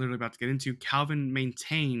we're literally about to get into, Calvin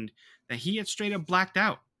maintained that he had straight up blacked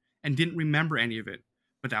out and didn't remember any of it.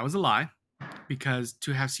 But that was a lie, because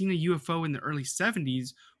to have seen a UFO in the early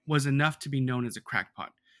 70s was enough to be known as a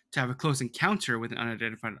crackpot. To have a close encounter with an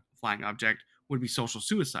unidentified flying object would be social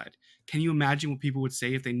suicide. Can you imagine what people would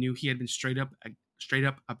say if they knew he had been straight up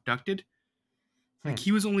abducted? Like,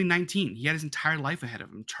 he was only 19. He had his entire life ahead of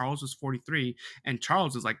him. Charles was 43, and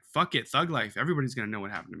Charles is like, fuck it, thug life. Everybody's gonna know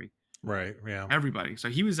what happened to me. Right. Yeah. Everybody. So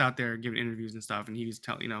he was out there giving interviews and stuff, and he was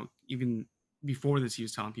telling, even before this, he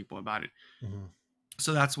was telling people about it. Mm-hmm.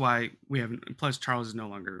 So that's why we haven't. Plus, Charles is no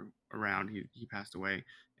longer around. He passed away,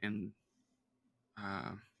 and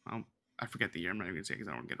I forget the year. I'm not even gonna say because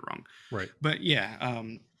I don't want to get it wrong. Right. But yeah.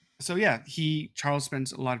 So yeah, Charles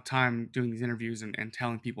spends a lot of time doing these interviews and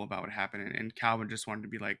telling people about what happened, and Calvin just wanted to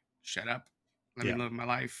be like, shut up, let me live my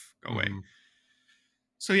life, go away.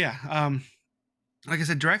 So yeah, like I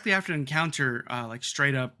said, directly after the encounter, like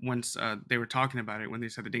straight up, once they were talking about it, when they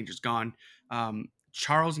said the danger's gone,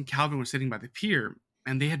 Charles and Calvin were sitting by the pier,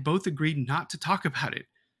 and they had both agreed not to talk about it.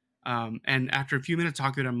 And after a few minutes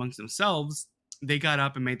talking amongst themselves, they got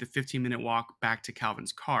up and made the 15-minute walk back to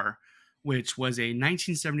Calvin's car, which was a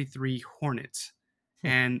 1973 Hornet.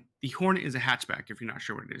 And the Hornet is a hatchback, if you're not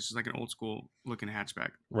sure what it is. It's like an old school looking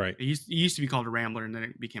hatchback. Right. It used to be called a Rambler, and then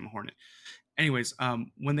it became a Hornet. Anyways,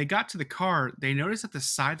 when they got to the car, they noticed that the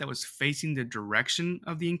side that was facing the direction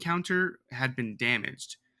of the encounter had been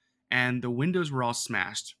damaged, and the windows were all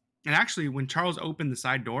smashed. And actually, when Charles opened the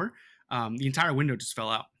side door, the entire window just fell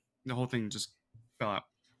out. The whole thing just fell out.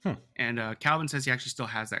 And Calvin says he actually still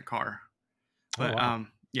has that car. But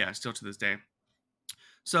yeah, still to this day.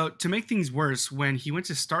 So to make things worse, when he went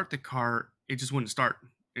to start the car, it just wouldn't start.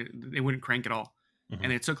 It wouldn't crank at all.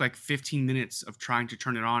 And it took like 15 minutes of trying to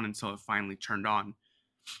turn it on until it finally turned on.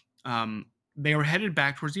 They were headed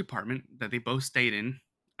back towards the apartment that they both stayed in.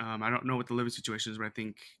 I don't know what the living situation is, but I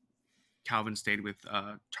think Calvin stayed with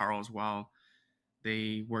Charles while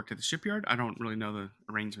they worked at the shipyard. I don't really know the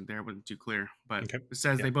arrangement there. It wasn't too clear. But it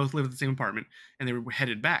says they both lived in the same apartment, and they were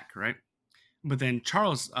headed back, right? But then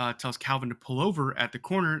Charles tells Calvin to pull over at the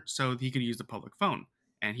corner so he could use the public phone,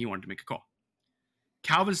 and he wanted to make a call.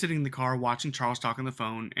 Calvin's sitting in the car watching Charles talk on the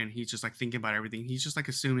phone, and he's just like thinking about everything. He's just like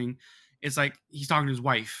assuming it's like he's talking to his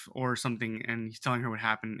wife or something, and he's telling her what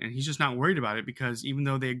happened, and he's just not worried about it because even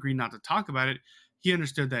though they agreed not to talk about it, he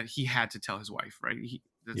understood that he had to tell his wife, right?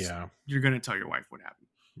 You're going to tell your wife what happened.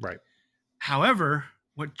 Right. However,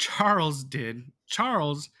 what Charles did,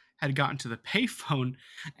 Charles had gotten to the payphone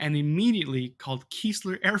and immediately called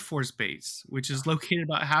Keesler Air Force Base, which is located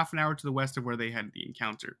about half an hour to the west of where they had the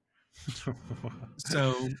encounter.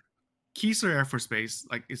 So Keesler Air Force Base,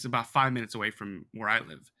 like, it's about 5 minutes away from where I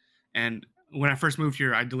live. And when I first moved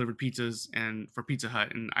here, I delivered pizzas and for Pizza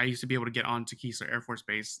Hut, and I used to be able to get onto Keesler Air Force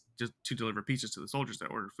Base just to deliver pizzas to the soldiers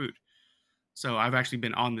that ordered food. So I've actually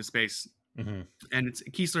been on this base. And it's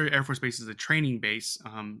Keesler Air Force Base is a training base.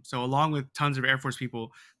 So along with tons of Air Force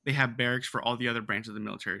people, they have barracks for all the other branches of the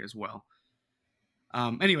military as well.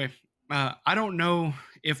 Anyway, I don't know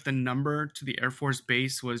if the number to the Air Force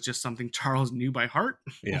Base was just something Charles knew by heart,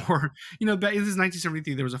 or this is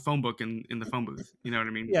 1973. There was a phone book in the phone booth. You know what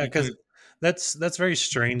I mean? Yeah, because that's very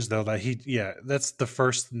strange though that that's the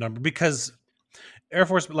first number, because Air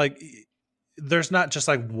Force, like, there's not just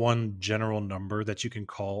like one general number that you can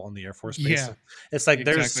call on the Air Force Base. Yeah, it's like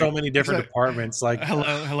there's so many different departments. Like,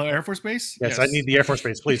 hello, Air Force Base. Yes, I need the Air Force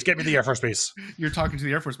Base. Please get me the Air Force Base. You're talking to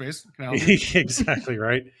the Air Force Base. Exactly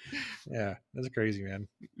right. Yeah, that's crazy, man.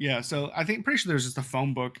 Yeah, so I think pretty sure there's just a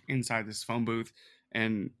phone book inside this phone booth,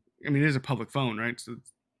 and I mean it is a public phone, right? So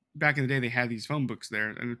back in the day they had these phone books there,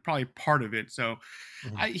 and it's probably part of it. So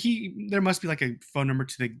there must be like a phone number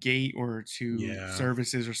to the gate or to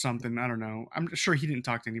services or something. I don't know. I'm sure he didn't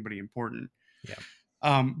talk to anybody important.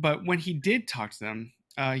 Yeah. But when he did talk to them,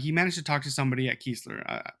 he managed to talk to somebody at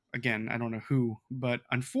Keesler. Again, I don't know who, but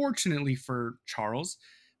unfortunately for Charles,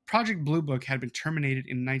 Project Blue Book had been terminated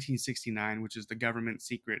in 1969, which is the government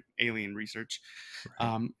secret alien research.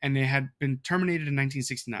 Right. And it had been terminated in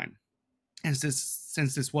 1969. And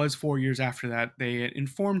since this was 4 years after that, they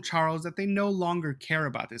informed Charles that they no longer care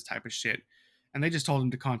about this type of shit. And they just told him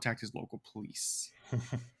to contact his local police.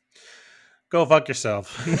 Go fuck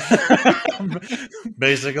yourself.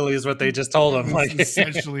 Basically is what they just told him. Like,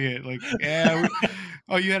 essentially it. Like, yeah,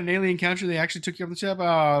 you had an alien encounter, they actually took you off the ship? Oh,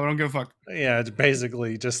 I don't give a fuck. Yeah, it's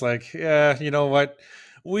basically just like, yeah, you know what?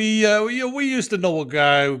 We used to know a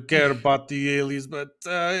guy who cared about the aliens, but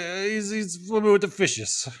he's swimming with the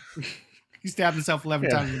fishes. He stabbed himself 11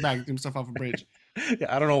 times in the back, threw himself off a bridge. Yeah,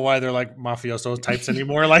 I don't know why they're like mafioso types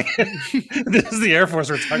anymore. Like, this is the Air Force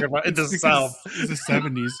we're talking about. It's the South. It's the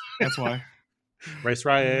 70s. That's why. Race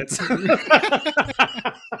riots.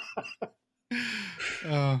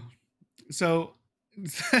 So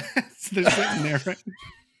they're sitting there, right?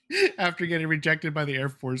 after getting rejected by the Air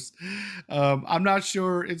Force. I'm not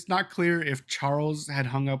sure. It's not clear if Charles had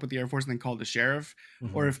hung up with the Air Force and then called the sheriff,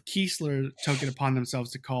 or if Keesler took it upon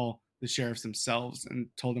themselves to call the sheriffs themselves and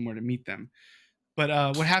told them where to meet them.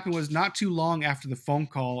 But what happened was, not too long after the phone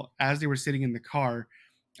call, as they were sitting in the car,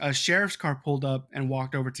 a sheriff's car pulled up and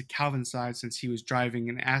walked over to Calvin's side since he was driving,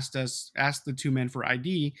 and asked the two men for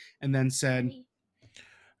ID, and then said,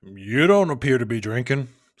 "You don't appear to be drinking,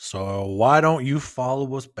 so why don't you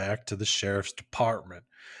follow us back to the sheriff's department?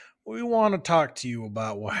 We want to talk to you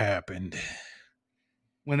about what happened."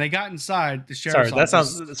 When they got inside, the sheriff's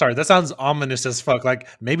office... that sounds ominous as fuck. Like,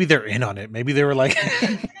 maybe they're in on it. Maybe they were like,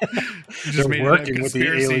 they're working with the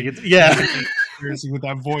aliens. Yeah. With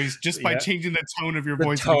that voice, just by changing the tone of your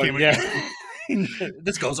voice.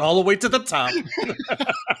 This goes all the way to the top.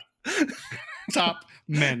 Top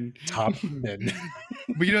men.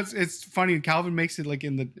 But it's funny. Calvin makes it like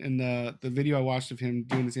in the video I watched of him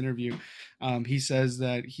doing this interview. He says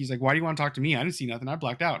that he's like, "Why do you want to talk to me? I didn't see nothing. I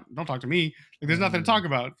blacked out. Don't talk to me. Like, there's nothing to talk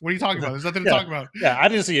about. What are you talking about? There's nothing to talk about." Yeah, I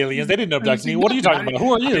didn't see aliens. They didn't abduct me. What are you talking about?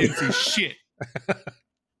 Who are you? I didn't see shit.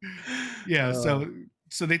 Yeah. So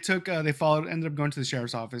they ended up going to the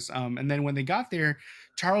sheriff's office. And then when they got there,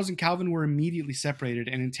 Charles and Calvin were immediately separated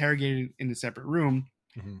and interrogated in a separate room.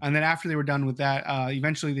 And then after they were done with that,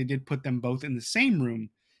 eventually they did put them both in the same room.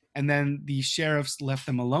 And then the sheriffs left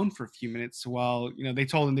them alone for a few minutes while, they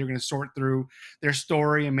told them they were going to sort through their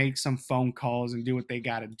story and make some phone calls and do what they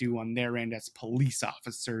got to do on their end as police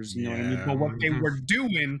officers. You know what I mean? But what they were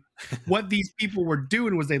doing, what these people were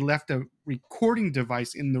doing, was they left a recording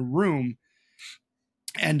device in the room.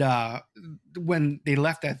 And when they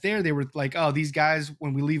left that there, they were like, "Oh, these guys,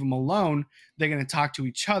 when we leave them alone, they're going to talk to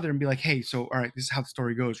each other and be like, hey, so, all right, this is how the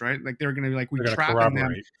story goes," right? Like, they're going to be like, "We trap them.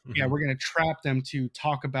 Yeah, we're going to trap them to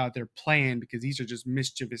talk about their plan because these are just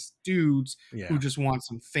mischievous dudes who just want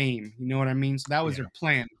some fame." You know what I mean? So that was their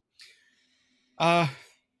plan.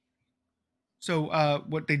 So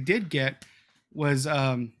what they did get was,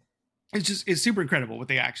 it's super incredible what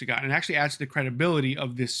they actually got, and it actually adds to the credibility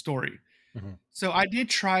of this story. So I did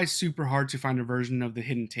try super hard to find a version of the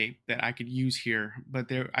hidden tape that I could use here, but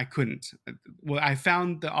I couldn't. Well, I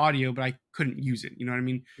found the audio, but I couldn't use it. You know what I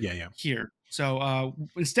mean? Yeah. Here. So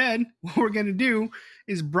instead, what we're going to do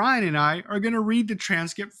is Brian and I are going to read the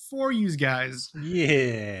transcript for you guys.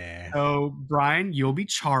 Yeah. So Brian, you'll be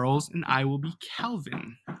Charles and I will be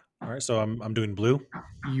Calvin. All right. So I'm doing blue.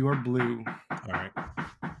 You are blue. All right.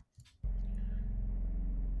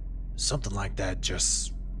 Something like that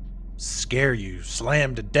just scare you,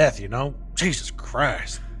 slam to death, Jesus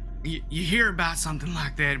Christ. You hear about something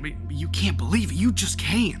like that, but you can't believe it. You just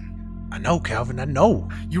can. I know, Calvin, I know.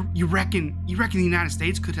 You reckon the United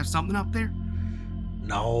States could have something up there?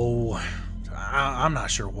 No, I'm not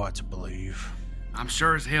sure what to believe. I'm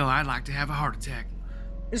sure as hell I'd like to have a heart attack.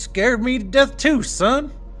 It scared me to death too,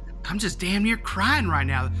 son. I'm just damn near crying right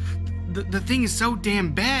now. The thing is so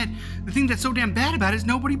damn bad. The thing that's so damn bad about it is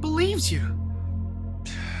nobody believes you.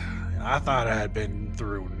 I thought I had been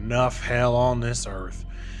through enough hell on this earth,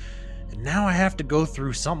 and now I have to go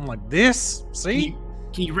through something like this. See?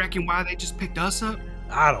 Can you reckon why they just picked us up?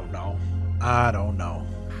 I don't know. I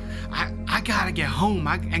gotta get home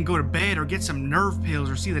and go to bed or get some nerve pills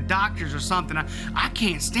or see the doctors or something. I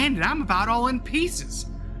can't stand it. I'm about all in pieces.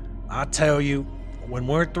 I tell you, when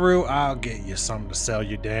we're through, I'll get you something to sell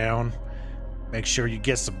you down. Make sure you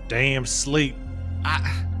get some damn sleep.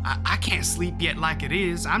 I can't sleep yet like it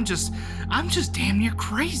is. I'm just damn near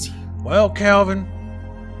crazy. Well, Calvin,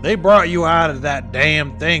 they brought you out of that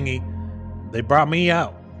damn thingy. They brought me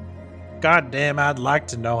out. Goddamn, I'd like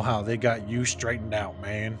to know how they got you straightened out,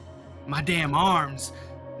 man. My damn arms,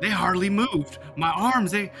 they hardly moved. My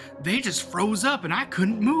arms, they just froze up and I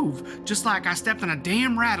couldn't move. Just like I stepped on a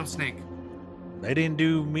damn rattlesnake. They didn't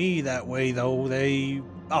do me that way, though.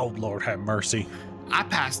 Oh, Lord have mercy. I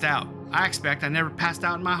passed out. I expect I never passed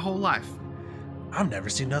out in my whole life. I've never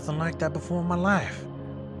seen nothing like that before in my life.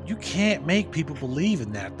 You can't make people believe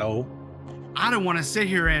in that, though. I don't want to sit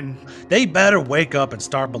here and... They better wake up and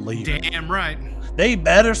start believing. Damn right. They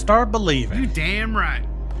better start believing. You damn right.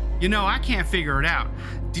 I can't figure it out.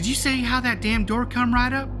 Did you say how that damn door come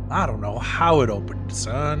right up? I don't know how it opened,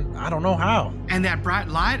 son. I don't know how. And that bright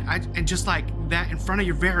light, and just like that in front of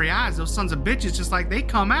your very eyes, those sons of bitches, just like they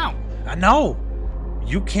come out. I know.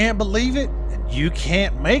 You can't believe it, and you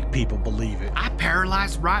can't make people believe it. I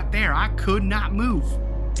paralyzed right there. I could not move.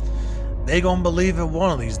 They gonna believe it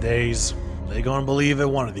one of these days. They gonna believe it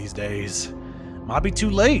one of these days. Might be too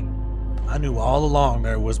late. I knew all along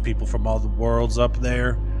there was people from all the worlds up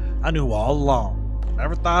there. I knew all along.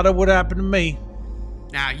 Never thought it would happen to me.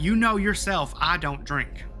 Now, you know yourself, I don't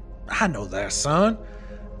drink. I know that, son.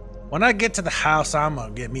 When I get to the house, I'm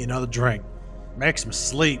gonna get me another drink. Makes me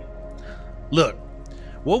sleep. Look,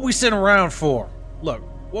 what we sitting around for? Look,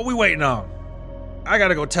 what we waiting on? I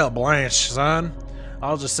gotta go tell Blanche, son.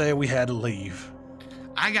 I'll just say we had to leave.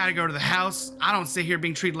 I gotta go to the house. I don't sit here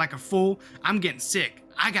being treated like a fool. I'm getting sick.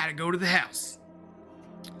 I gotta go to the house.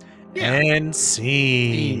 Yeah. And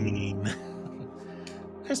scene.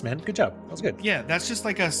 Nice, man. Good job. That was good. Yeah, that's just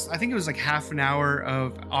like I think it was like half an hour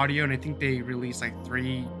of audio, and I think they released like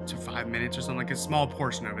 3 to 5 minutes or something, like a small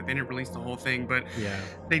portion of it. They didn't release the whole thing, but Yeah.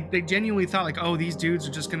 they genuinely thought like, oh, these dudes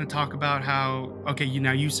are just gonna talk about how, okay,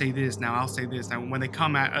 now you say this, now I'll say this. Now when they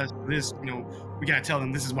come at us with this, we gotta tell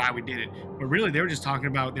them this is why we did it. But really, they were just talking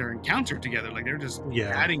about their encounter together. Like they were just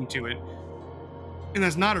adding to it. And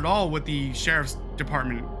that's not at all what the sheriff's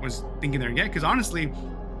department was thinking they're gonna get. Because honestly,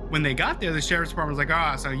 when they got there, the sheriff's department was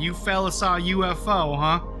like, so you fellas saw a UFO,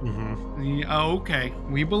 huh? Mm-hmm. Oh, okay.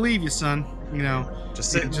 We believe you, son.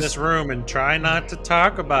 Just sit in this room and try not to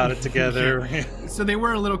talk about it together. So they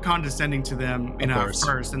were a little condescending to them, at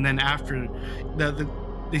first. And then after,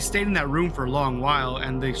 they stayed in that room for a long while,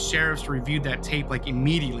 and the sheriffs reviewed that tape like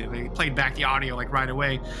immediately. They played back the audio like right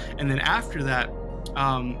away. And then after that,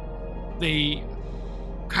 they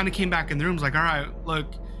kind of came back in the rooms like, all right,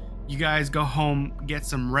 look, you guys go home, get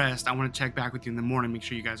some rest. I want to check back with you in the morning, make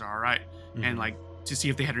sure you guys are all right. Mm-hmm. And like to see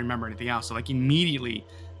if they had to remember anything else. So like immediately,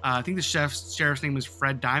 I think the sheriff's name was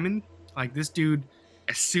Fred Diamond. Like this dude,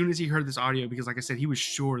 as soon as he heard this audio, because like I said, he was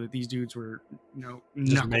sure that these dudes were,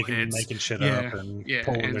 just making shit up and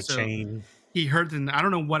pulling their chain. He heard them. I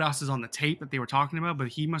don't know what else is on the tape that they were talking about, but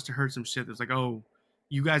he must have heard some shit that was like, oh,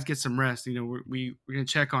 you guys get some rest. We're gonna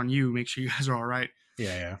check on you, make sure you guys are all right.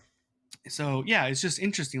 Yeah. So yeah, it's just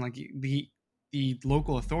interesting. Like the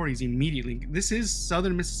local authorities immediately. This is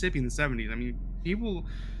southern Mississippi in the 70s. I mean, people.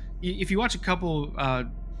 If you watch a couple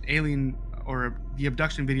alien or the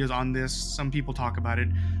abduction videos on this, some people talk about it.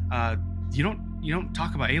 You don't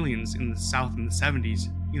talk about aliens in the South in the 70s.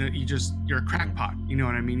 You're a crackpot. You know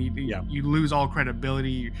what I mean? You lose all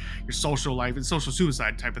credibility, your social life. It's social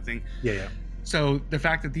suicide type of thing. Yeah. So the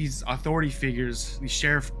fact that these authority figures, these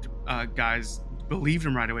sheriff guys, believed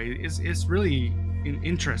him right away is really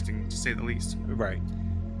interesting, to say the least. Right.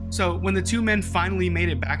 So when the two men finally made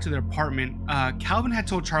it back to their apartment, Calvin had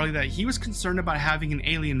told Charlie that he was concerned about having an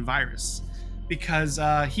alien virus because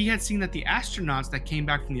he had seen that the astronauts that came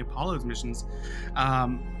back from the Apollo missions,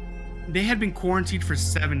 they had been quarantined for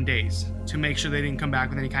 7 days to make sure they didn't come back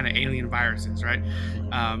with any kind of alien viruses, right?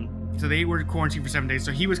 So they were quarantined for 7 days.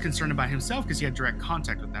 So he was concerned about himself because he had direct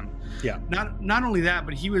contact with them. Yeah. Not only that,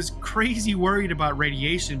 but he was crazy worried about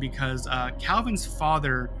radiation because Calvin's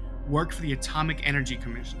father worked for the Atomic Energy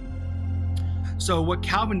Commission. So what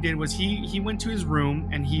Calvin did was he went to his room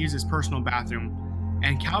and he used his personal bathroom,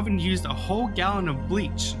 and Calvin used a whole gallon of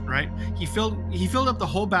bleach, right? He filled up the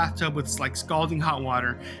whole bathtub with like scalding hot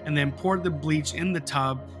water and then poured the bleach in the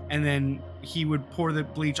tub, and then he would pour the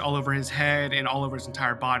bleach all over his head and all over his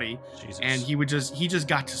entire body. Jesus. And he just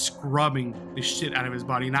got to scrubbing the shit out of his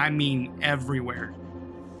body, and I mean everywhere.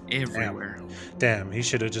 Damn, he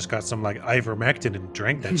should have just got some like ivermectin and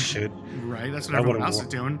drank that shit. Right, that's what everyone else is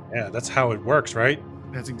doing. Yeah, that's how it works, right?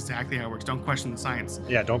 That's exactly how it works. Don't question the science.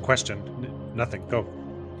 Yeah, don't question nothing. Go.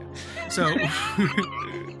 So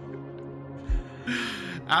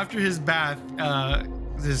after his bath,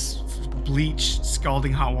 this bleach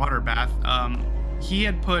scalding hot water bath, he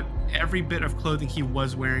had put every bit of clothing he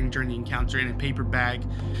was wearing during the encounter in a paper bag,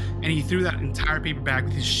 and he threw that entire paper bag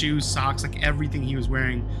with his shoes, socks, like everything he was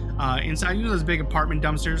wearing inside. Those big apartment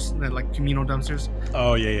dumpsters, that like communal dumpsters?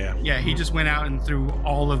 Oh yeah. He just went out and threw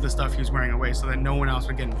all of the stuff he was wearing away so that no one else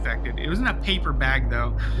would get infected. It was in a paper bag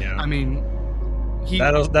though. Yeah. I mean,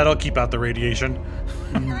 that'll keep out the radiation.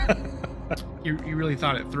 He really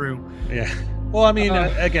thought it through. Yeah. Well, I mean,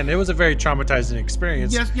 again, it was a very traumatizing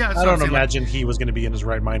experience. Yes, yeah. I don't imagine he was going to be in his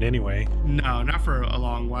right mind anyway. No, not for a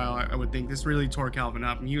long while, I would think. This really tore Calvin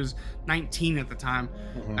up. And he was 19 at the time.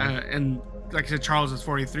 Mm-hmm. And like I said, Charles was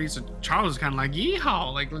 43. So Charles was kind of like,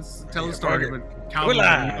 yeehaw, like, let's tell the story. But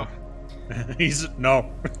Calvin he's, no.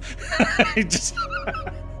 He just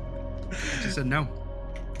said no.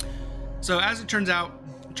 So as it turns out,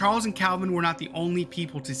 Charles and Calvin were not the only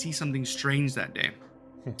people to see something strange that day.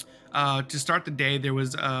 To start the day, there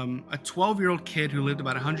was a 12-year-old kid who lived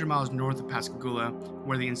about 100 miles north of Pascagoula,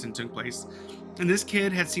 where the incident took place. And this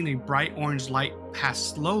kid had seen a bright orange light pass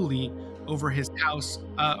slowly over his house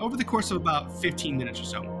over the course of about 15 minutes or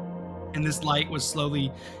so. And this light was slowly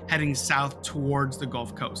heading south towards the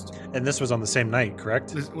Gulf Coast. And this was on the same night,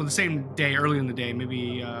 correct? Well, the same day, early in the day,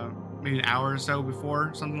 maybe an hour or so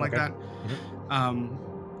before, something like that.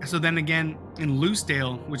 Mm-hmm. So then again, in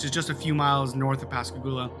Loosedale, which is just a few miles north of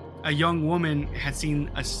Pascagoula, a young woman had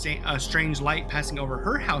seen a strange light passing over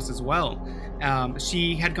her house as well.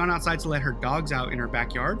 She had gone outside to let her dogs out in her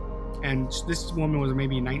backyard, and this woman was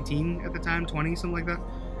maybe 19 at the time, 20, something like that.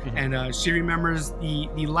 And she remembers the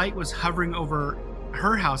light was hovering over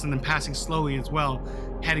her house and then passing slowly as well,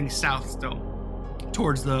 heading south still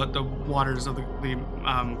towards the waters of the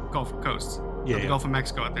Gulf Coast, the Gulf of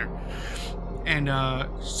Mexico out there. And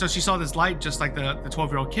so she saw this light just like the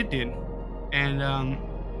 12-year-old kid did. And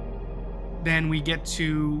then we get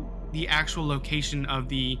to the actual location of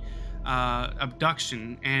the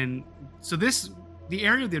abduction. And so the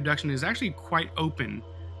area of the abduction is actually quite open.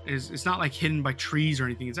 It's not like hidden by trees or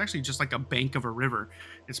anything. It's actually just like a bank of a river.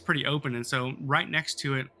 It's pretty open. And so right next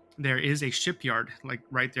to it, there is a shipyard, like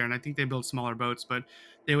right there. And I think they build smaller boats, but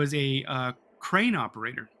there was a crane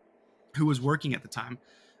operator who was working at the time.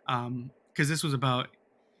 Because this was about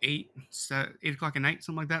 8 o'clock at night,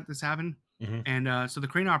 something like that, this happened. And so the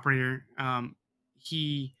crane operator,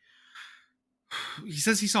 he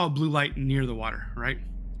says he saw a blue light near the water, right?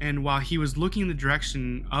 And while he was looking in the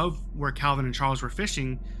direction of where Calvin and Charles were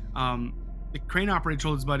fishing, the crane operator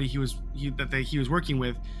told his buddy he was working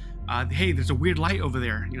with, hey, there's a weird light over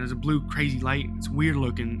there. You know, there's a blue crazy light. It's weird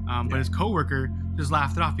looking. But his coworker just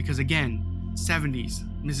laughed it off because, again, 70s,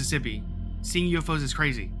 Mississippi, seeing UFOs is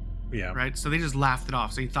crazy. Yeah. Right? So they just laughed it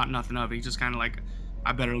off. So he thought nothing of it. He just kind of like,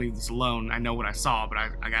 I better leave this alone. I know what I saw, but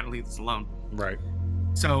I got to leave this alone. Right.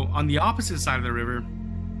 So on the opposite side of the river,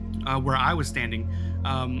 where I was standing,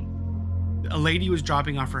 a lady was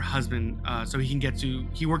dropping off her husband so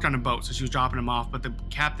he worked on a boat, so she was dropping him off, but the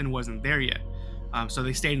captain wasn't there yet. So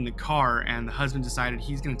they stayed in the car, and the husband decided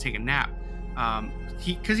he's going to take a nap.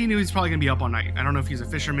 Because he knew he's probably going to be up all night. I don't know if he's a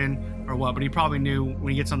fisherman or what, but he probably knew when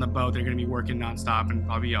he gets on the boat, they're going to be working nonstop and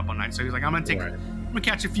probably be up all night. So he's like, I'm going to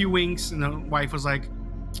catch a few winks. And the wife was like,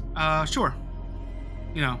 sure.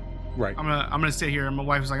 You know, right. I'm going to sit here. And my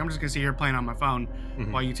wife was like, I'm just going to sit here playing on my phone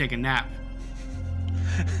while you take a nap.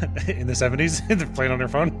 In the 70s? They're playing on their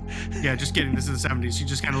phone? Yeah, just kidding. This is the 70s. She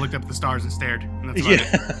just kind of looked up at the stars and stared. And that's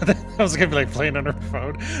about it. I was gonna be like playing on her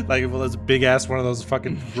phone, like well, those big ass one of those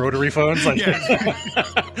fucking rotary phones, like.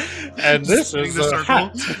 And this is the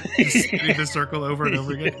circle, spinning the circle over and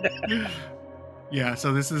over again. Yeah,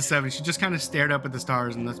 so this is the 70s. She just kind of stared up at the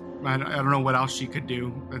stars, and I don't know what else she could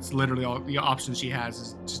do. That's literally all the options she has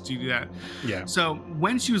is just to do that. Yeah. So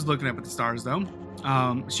when she was looking up at the stars, though,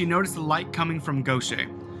 she noticed the light coming from Gaucher,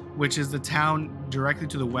 which is the town directly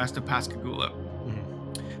to the west of Pascagoula.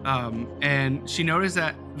 And she noticed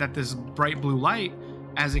that this bright blue light,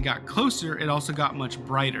 as it got closer, it also got much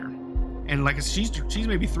brighter. And like she's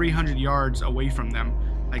maybe 300 yards away from them.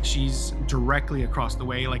 Like she's directly across the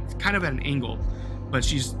way, like kind of at an angle, but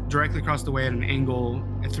she's directly across the way at an angle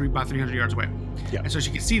at about 300 yards away. Yeah. And so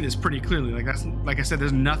she could see this pretty clearly. Like that's, like I said,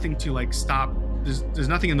 there's nothing to like stop. There's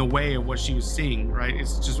nothing in the way of what she was seeing, right?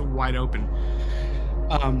 It's just wide open.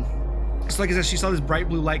 So like I said, she saw this bright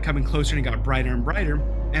blue light coming closer and it got brighter and brighter.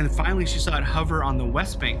 And finally she saw it hover on the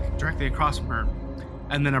west bank directly across from her.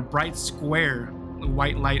 And then a bright square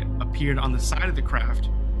white light appeared on the side of the craft.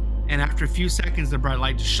 And after a few seconds, the bright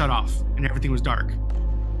light just shut off and everything was dark.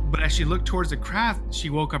 But as she looked towards the craft, she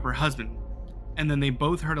woke up her husband. And then they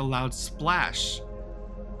both heard a loud splash.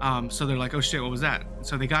 So they're like, oh shit, what was that?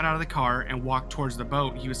 So they got out of the car and walked towards the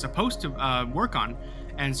boat he was supposed to work on.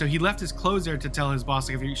 And so he left his clothes there to tell his boss,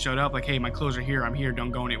 like, if he showed up, like, hey, my clothes are here. I'm here.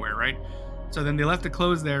 Don't go anywhere, right? So then they left the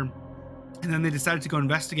clothes there. And then they decided to go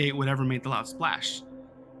investigate whatever made the loud splash.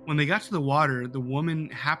 When they got to the water, the woman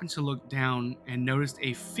happened to look down and noticed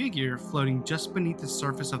a figure floating just beneath the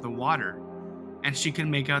surface of the water. And she could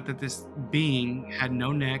make out that this being had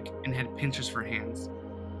no neck and had pincers for hands.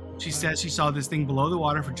 She says she saw this thing below the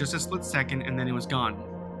water for just a split second and then it was gone.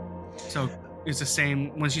 So it's the same.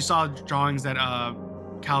 When she saw drawings that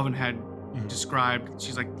Calvin had described,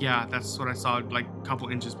 she's like, yeah, that's what I saw, like a couple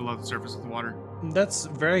inches below the surface of the water. That's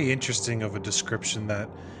very interesting of a description. That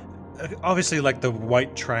obviously, like the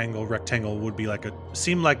white triangle rectangle would be like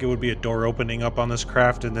seemed like it would be a door opening up on this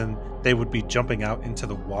craft, and then they would be jumping out into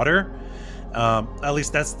the water. At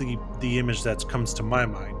least that's the image that comes to my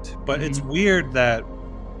mind. But it's weird that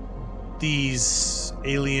these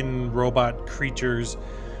alien robot creatures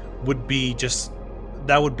would be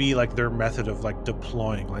that would be like their method of like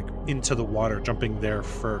deploying like into the water, jumping there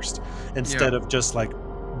first, instead of just like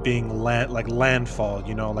being landfall,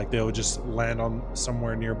 you know, like they would just land on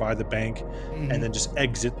somewhere nearby the bank and then just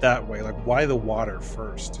exit that way. Like, why the water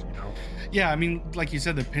first, you know? Yeah, I mean, like you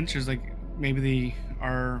said, the pinchers, like maybe they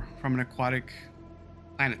are from an aquatic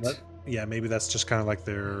planet. Yeah, maybe that's just kind of like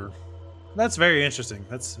their That's very interesting.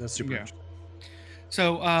 That's super Yeah. interesting.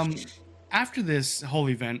 So after this whole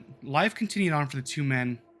event, life continued on for the two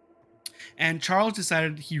men, and Charles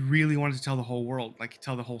decided he really wanted to tell the whole world, like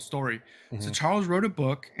tell the whole story. So Mhm. Charles wrote a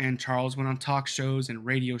book, and Charles went on talk shows and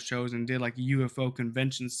radio shows and did like UFO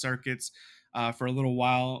convention circuits for a little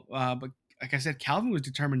while. But like I said, Calvin was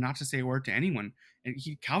determined not to say a word to anyone, and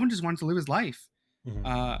Calvin just wanted to live his life.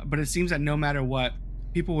 Mhm. But it seems that no matter what,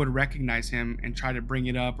 people would recognize him and try to bring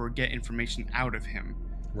it up or get information out of him.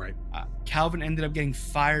 Right. Calvin ended up getting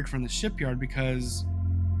fired from the shipyard because,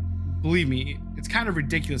 believe me, it's kind of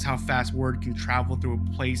ridiculous how fast word can travel through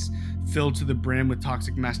a place filled to the brim with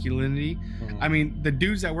toxic masculinity. Mhm. I mean, the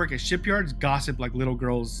dudes that work at shipyards gossip like little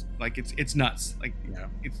girls. Like it's nuts. Like Yeah.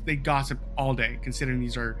 they gossip all day, considering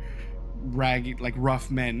these are ragged, like rough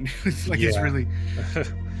men. It's like it's Yeah. really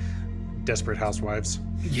Desperate housewives.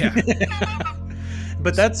 yeah.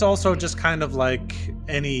 But that's also just kind of like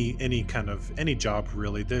any job,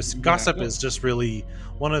 really. This gossip well- is just really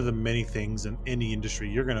one of the many things in any industry.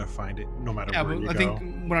 You're gonna find it no matter Yeah, where but you I go.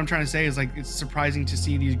 think what I'm trying to say is like it's surprising to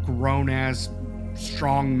see these grown ass,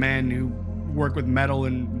 strong men who work with metal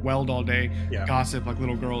and weld all day Yeah. gossip like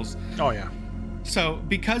little girls. Oh yeah. So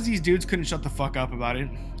because these dudes couldn't shut the fuck up about it,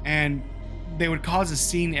 and they would cause a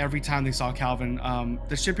scene every time they saw Calvin,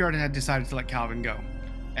 the shipyard had decided to let Calvin go.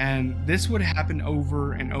 And this would happen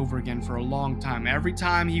over and over again for a long time. Every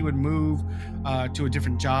time he would move to a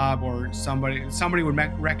different job, or somebody would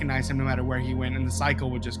recognize him no matter where he went, and the cycle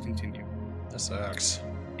would just continue. That sucks.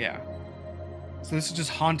 Yeah. So this just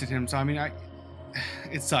haunted him. So I mean,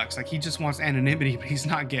 it sucks. Like he just wants anonymity, but he's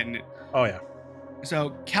not getting it. Oh yeah.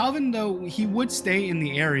 So Calvin, though, he would stay in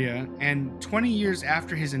the area, and 20 years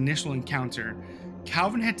after his initial encounter,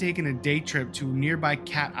 Calvin had taken a day trip to nearby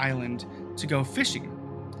Cat Island to go fishing.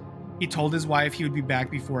 He told his wife he would be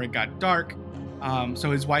back before it got dark,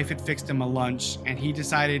 so his wife had fixed him a lunch, and he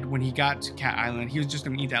decided when he got to Cat Island, he was just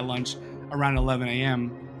going to eat that lunch around 11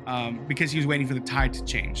 a.m. Because he was waiting for the tide to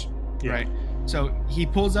change, Yeah. right? So he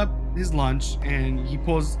pulls up his lunch, and he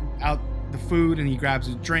pulls out the food, and he grabs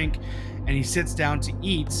a drink, and he sits down to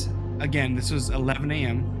eat. Again, this was 11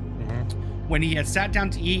 a.m. Mhm. When he had sat down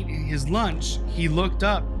to eat his lunch, he looked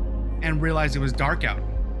up and realized it was dark out.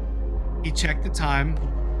 He checked the time,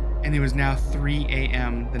 and it was now 3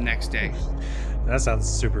 a.m. the next day. That sounds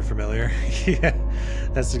super familiar. Yeah.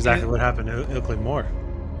 That's exactly what happened to Ilkley Moore.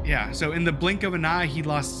 Yeah, so in the blink of an eye, he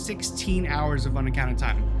lost 16 hours of unaccounted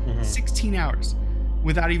time. Mhm. 16 hours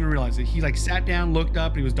without even realizing it. He like sat down, looked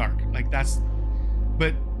up, and it was dark. Like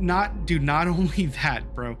but not only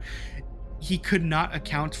that, bro. He could not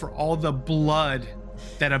account for all the blood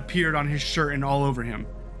that appeared on his shirt and all over him.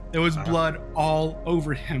 There was blood all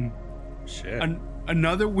over him. Shit.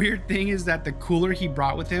 Another weird thing is that the cooler he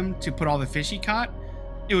brought with him to put all the fish he caught,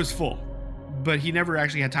 it was full. But he never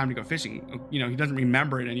actually had time to go fishing. You know, he doesn't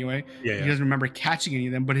remember it anyway. Yeah, yeah. He doesn't remember catching any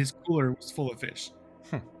of them, but his cooler was full of fish.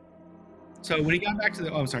 So when he got back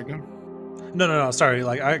to oh, sorry, go. No. Sorry.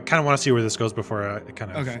 Like I kind of want to see where this goes before I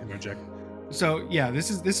kind of Okay. interject. So yeah, this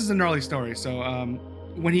is a gnarly story. So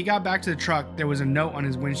when he got back to the truck, there was a note on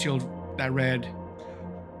his windshield that read,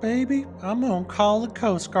 Baby, I'm gonna call the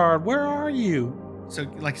Coast Guard. Where are you? so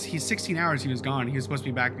like he's 16 hours he was gone. He was supposed to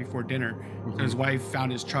be back before dinner. So his wife found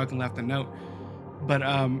his truck and left a note. But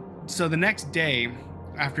so the next day,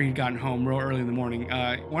 after he'd gotten home real early in the morning,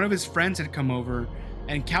 one of his friends had come over,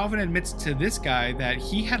 and Calvin admits to this guy that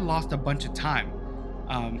he had lost a bunch of time.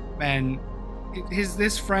 And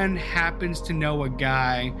this friend happens to know a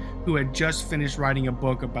guy who had just finished writing a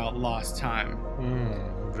book about lost time.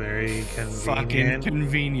 Very Fucking convenient.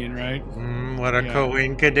 convenient, right? What a Yeah.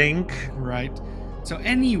 coinkadink. Right. So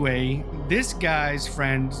anyway, this guy's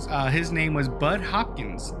friend, his name was Bud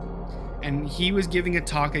Hopkins, and he was giving a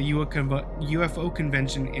talk at UFO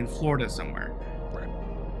convention in Florida somewhere. Right.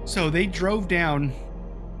 So they drove down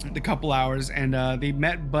the couple hours, and they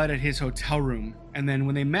met Bud at his hotel room. And then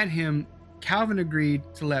when they met him, Calvin agreed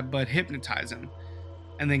to let Bud hypnotize him.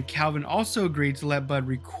 And then Calvin also agreed to let Bud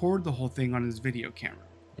record the whole thing on his video camera.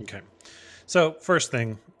 Okay. So first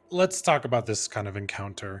thing, let's talk about this kind of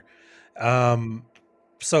encounter.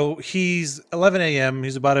 So he's 11 a.m.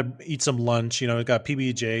 He's about to eat some lunch. You know, he's got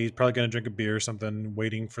PB&J. He's probably going to drink a beer or something,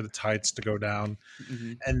 waiting for the tides to go down.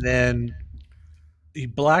 And then he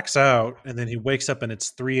blacks out, and then he wakes up, and it's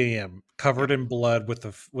 3 a.m. covered in blood with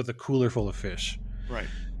a cooler full of fish. Right.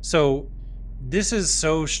 So this is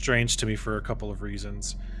so strange to me for a couple of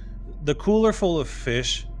reasons. The cooler full of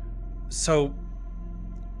fish. So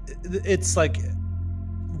it's like,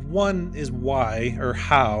 One is why or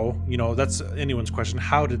how, that's anyone's question.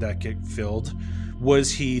 How did that get filled?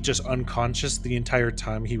 Was he just unconscious the entire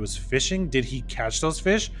time he was fishing? Did he catch those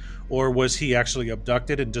fish? Or was he actually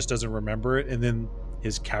abducted and just doesn't remember it? And then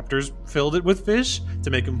his captors filled it with fish to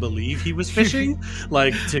make him believe he was fishing?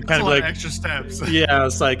 Like, to kind of like extra steps. Yeah,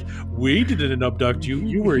 it's like, we didn't abduct you.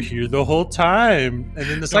 You were here the whole time. And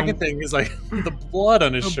then the second thing is like the blood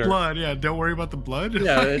on his shirt. Blood, yeah. Don't worry about the blood.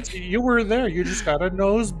 Yeah, you were there. You just got a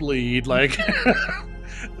nosebleed. Like,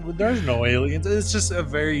 there's no aliens. It's just a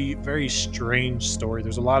very, very strange story.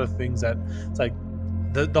 There's a lot of things that it's like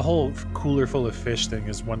the whole cooler full of fish thing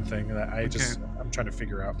is one thing that I'm trying to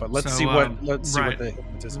figure out. But let's see what the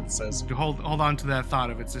hypnotism says. Hold on to that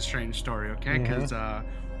thought of it's a strange story, okay? Because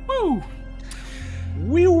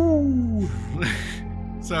woo.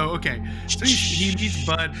 So okay, so he meets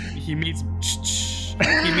Bud.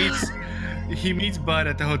 He meets Bud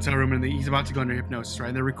at the hotel room, and he's about to go under hypnosis.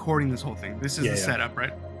 Right? They're recording this whole thing. This is the setup,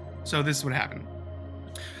 right? So this is what happened.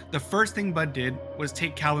 The first thing Bud did was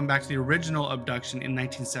take Calvin back to the original abduction in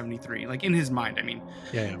 1973, like in his mind, I mean.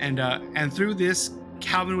 Yeah. And through this,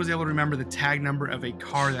 Calvin was able to remember the tag number of a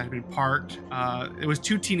car that had been parked. It was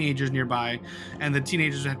 2 teenagers nearby, and the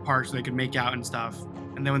teenagers had parked so they could make out and stuff.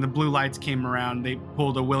 And then when the blue lights came around, they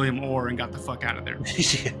pulled a William Orr and got the fuck out of there.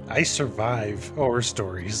 I survive horror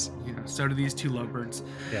stories. Yeah, so do these 2 lovebirds.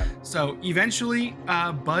 Yeah. So eventually,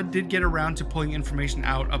 Bud did get around to pulling information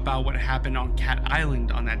out about what happened on Cat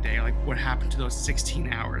Island on that day, like what happened to those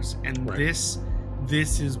 16 hours. And this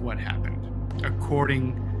is what happened,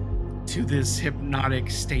 according to this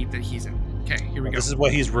hypnotic state that he's in. Okay, here we go. This is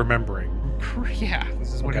what he's remembering. Yeah,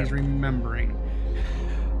 this is what he's remembering.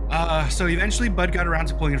 So eventually Bud got around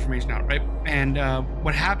to pulling information out, right? And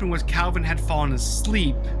what happened was Calvin had fallen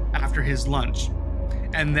asleep after his lunch.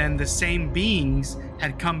 And then the same beings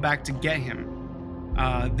had come back to get him.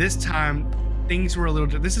 This time, things were a little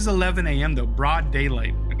different. This is 11 a.m. though, broad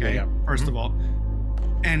daylight, okay? First of all.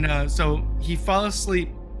 And so he fell asleep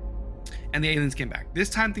and the aliens came back. This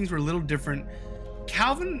time things were a little different.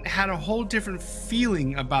 Calvin had a whole different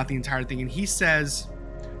feeling about the entire thing. And he says,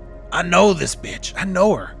 I know this bitch. I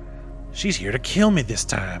know her. She's here to kill me this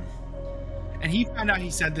time. And he found out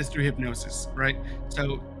he said this through hypnosis, right?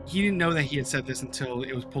 So he didn't know that he had said this until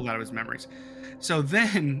it was pulled out of his memories. So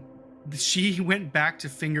then she went back to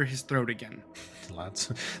finger his throat again.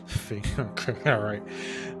 Lots. Okay. All right.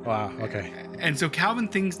 Wow. Okay. And so Calvin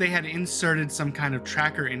thinks they had inserted some kind of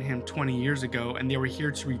tracker in him 20 years ago, and they were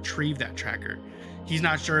here to retrieve that tracker. He's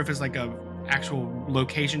not sure if it's like a actual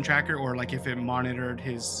location tracker or like if it monitored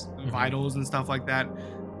his vitals and stuff like that.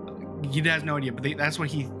 He has no idea, but that's what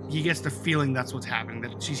he gets the feeling that's what's happening,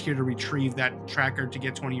 that she's here to retrieve that tracker to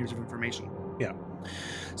get 20 years of information. Yeah.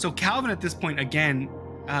 So Calvin at this point, again,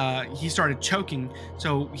 he started choking.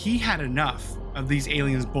 So he had enough of these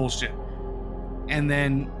aliens bullshit. And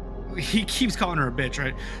then he keeps calling her a bitch,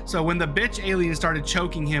 right? So when the bitch alien started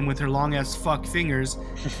choking him with her long ass fuck fingers,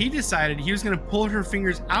 he decided he was going to pull her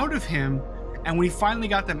fingers out of him. And when he finally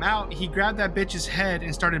got them out, he grabbed that bitch's head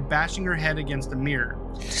and started bashing her head against a mirror.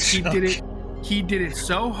 He did it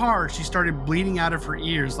so hard, she started bleeding out of her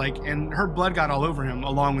ears, and her blood got all over him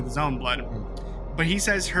along with his own blood. But he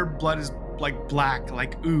says her blood is like black,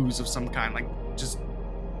 like ooze of some kind, like just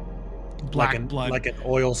black blood. Like an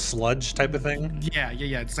oil sludge type of thing? Yeah.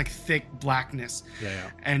 It's like thick blackness.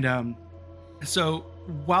 Yeah. And so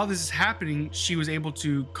while this is happening, she was able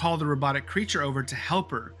to call the robotic creature over to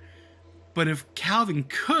help her. But if Calvin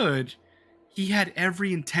could, he had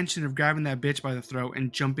every intention of grabbing that bitch by the throat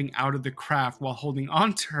and jumping out of the craft while holding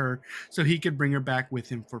on to her so he could bring her back with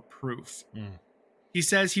him for proof. He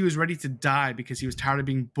says he was ready to die because he was tired of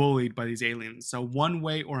being bullied by these aliens. So one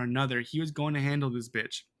way or another, he was going to handle this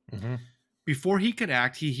bitch. Before he could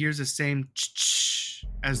act, he hears the same ch-ch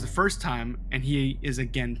as the first time, and he is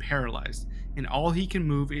again paralyzed. And all he can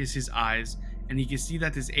move is his eyes, and he can see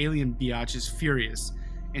that this alien biatch is furious.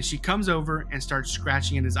 And she comes over and starts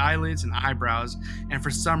scratching at his eyelids and eyebrows. And for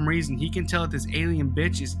some reason, he can tell that this alien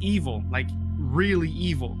bitch is evil, like really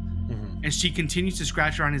evil. And she continues to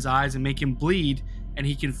scratch around his eyes and make him bleed. And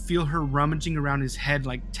he can feel her rummaging around his head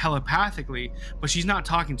like telepathically, but she's not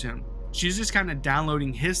talking to him. She's just kind of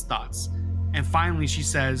downloading his thoughts. And finally she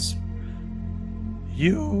says,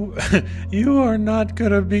 You are not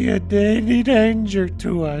going to be any danger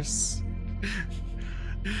to us.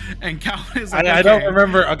 And Calvin is like, I don't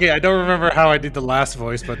remember how I did the last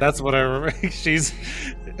voice, but that's what I remember.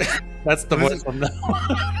 That's the voice from now.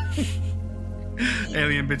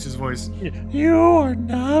 Alien bitch's voice. You are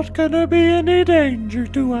not gonna be any danger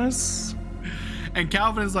to us. And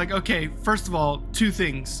Calvin is like, okay, first of all, 2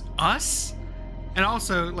 things. Us? And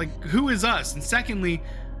also, like, who is us? And secondly,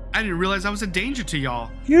 I didn't realize I was a danger to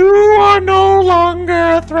y'all. You are no longer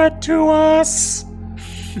a threat to us.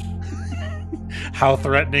 How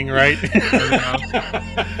threatening, right?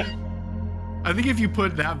 I think if you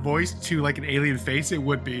put that voice to like an alien face, it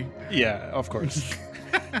would be. Yeah, of course.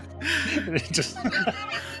 Just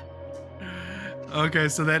Okay,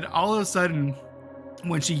 so then all of a sudden,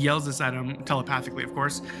 when she yells this at him, telepathically, of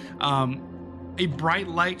course, a bright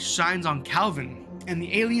light shines on Calvin. And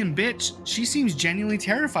the alien bitch, she seems genuinely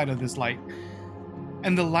terrified of this light.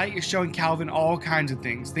 And the light is showing Calvin all kinds of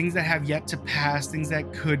things that have yet to pass, things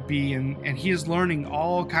that could be. And he is learning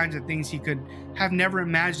all kinds of things he could have never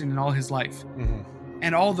imagined in all his life. Mhm.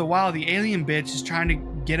 And all the while, the alien bitch is trying to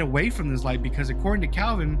get away from this light because according to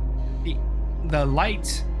Calvin, the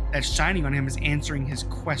light that's shining on him is answering his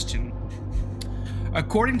question.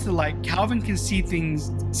 According to the light, Calvin can see these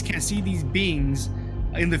beings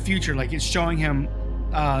in the future. Like it's showing him,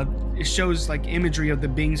 it shows like imagery of the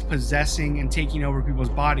beings possessing and taking over people's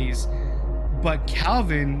bodies. But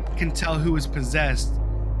Calvin can tell who is possessed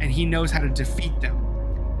and he knows how to defeat them.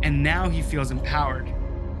 And now he feels empowered.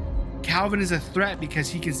 Calvin is a threat because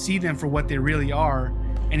he can see them for what they really are.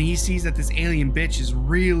 And he sees that this alien bitch is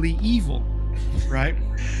really evil, right?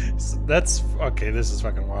 That's okay. This is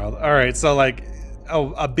fucking wild. All right, so like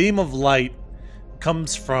a beam of light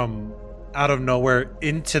comes from out of nowhere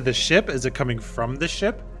into the ship. Is it coming from the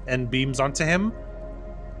ship and beams onto him?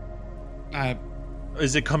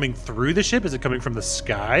 Is it coming through the ship? Is it coming from the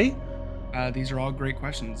sky? These are all great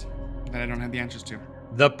questions that I don't have the answers to.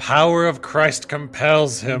 The power of Christ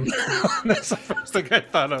compels him. That's the first thing I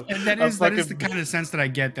thought of. And that is the kind of sense that I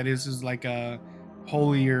get. That is like a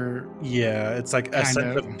holier. Yeah, it's like a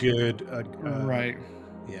sense of good. Right.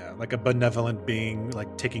 Yeah, like a benevolent being,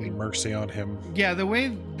 like taking mercy on him. Yeah, the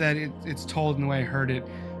way that it's told and the way I heard it,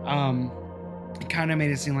 it kind of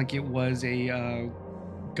made it seem like it was a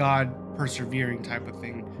God persevering type of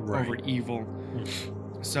thing over evil.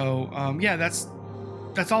 Mm-hmm. So yeah, that's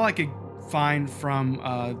all I could find from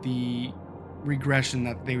the regression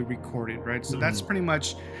that they recorded, right? So that's pretty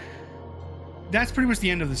much the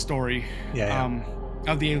end of the story.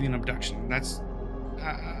 Of the alien abduction. That's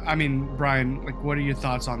I mean, Brian, like, what are your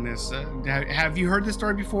thoughts on this? Have you heard this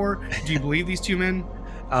story before? Do you believe these two men?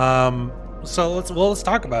 So let's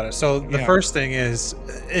talk about it. So the first thing is,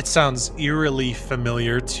 it sounds eerily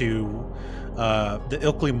familiar to the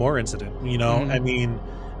Ilkley Moore incident. You know, I mean,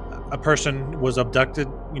 a person was abducted,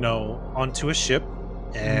 onto a ship,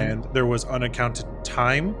 and there was unaccounted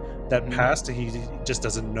time that passed. He just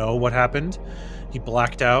doesn't know what happened. He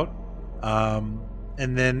blacked out.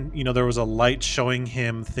 And then, there was a light showing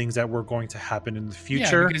him things that were going to happen in the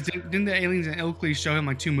future. Yeah, because didn't the aliens in Ilkley show him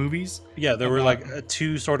like 2 movies? Yeah, there were like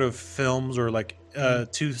 2 sort of films, or like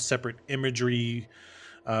 2 separate imagery,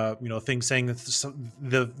 things saying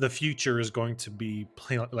that the future is going to be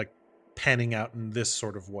panning out in this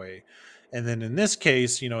sort of way. And then in this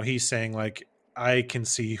case, he's saying like, I can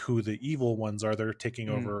see who the evil ones are. They're taking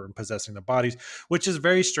over and possessing the bodies, which is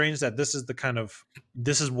very strange that this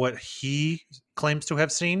is what he claims to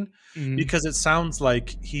have seen, because it sounds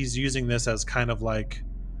like he's using this as kind of like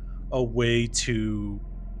a way to,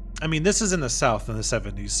 I mean, this is in the South in the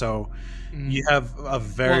 70s. So you have a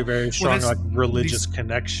very strong religious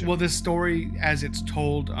connection. Well, this story, as it's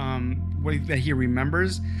told, that he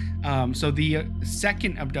remembers. So the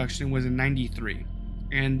second abduction was in 93.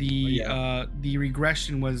 And the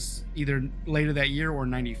regression was either later that year or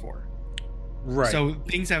 94. Right. So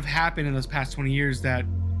things have happened in those past 20 years that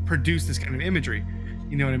produce this kind of imagery.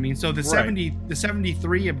 You know what I mean? So the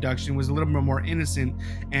 73 abduction was a little bit more innocent,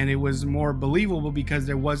 and it was more believable because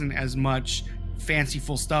there wasn't as much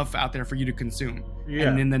fanciful stuff out there for you to consume. Yeah.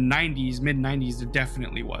 And in the 90s, mid 90s, there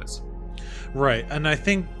definitely was. Right. And I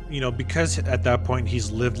think, because at that point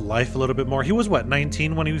he's lived life a little bit more. He was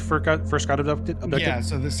 19 when he first got abducted? Yeah,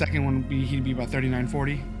 so the second one he'd be about 39,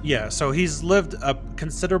 40. Yeah, so he's lived a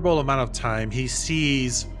considerable amount of time. He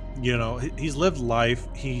sees, he's lived life.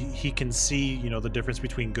 He can see, the difference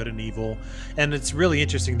between good and evil. And it's really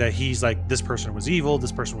interesting that he's like, this person was evil,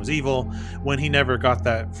 when he never got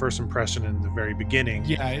that first impression in the very beginning.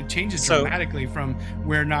 Yeah, it changes dramatically from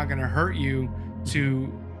we're not going to hurt you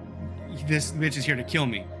to this bitch is here to kill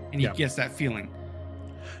me, and he gets that feeling.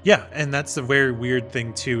 Yeah, and that's a very weird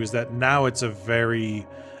thing too, is that now it's a very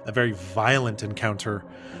violent encounter,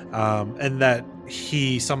 and that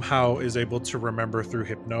he somehow is able to remember through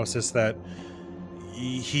hypnosis that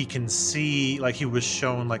he can see, like, he was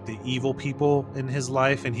shown like the evil people in his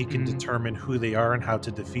life, and he can determine who they are and how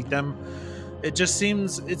to defeat them. It just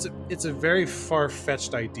seems it's a very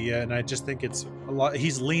far-fetched idea, and I just think it's a lot.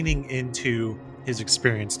 He's leaning into his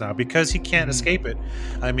experience now because he can't escape it.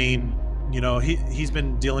 I mean, you know, he's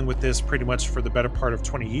been dealing with this pretty much for the better part of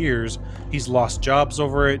 20 years. He's lost jobs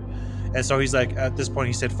over it. And so he's like, at this point,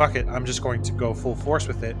 he said, fuck it. I'm just going to go full force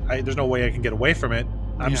with it. There's no way I can get away from it.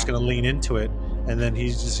 I'm just going to lean into it. And then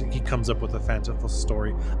he comes up with a fanciful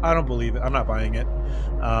story. I don't believe it. I'm not buying it.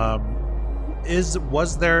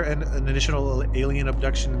 Was there an initial alien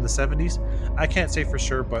abduction in the 70s? I can't say for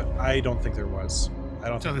sure, but I don't think there was.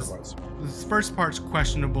 There was. This first part's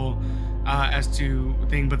questionable as to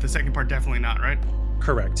thing, but the second part definitely not, right?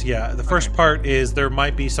 Correct. Yeah. The first part is there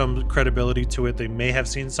might be some credibility to it. They may have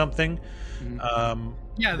seen something.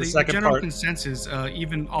 The general consensus,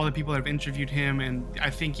 even all the people that have interviewed him, and I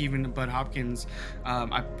think even Bud Hopkins,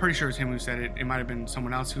 I'm pretty sure it's him who said it. It might have been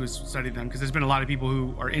someone else who has studied them, because there's been a lot of people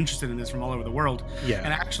who are interested in this from all over the world. Yeah.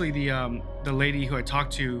 And actually, the lady who I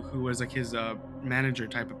talked to, who was like his manager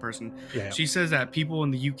type of person, she says that people in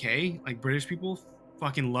the UK, like British people,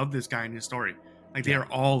 fucking love this guy and his story. Like they are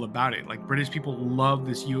all about it. Like British people love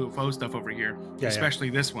this UFO stuff over here, especially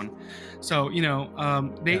this one. So, you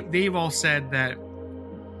know, they've all said that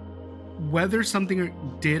whether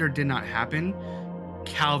something did or did not happen,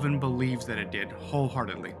 Calvin believes that it did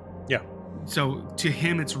wholeheartedly. Yeah. So to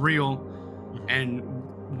him, it's real, and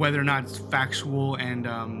whether or not it's factual and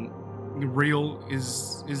real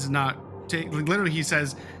is not. Literally, he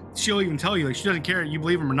says she'll even tell you, like, she doesn't care you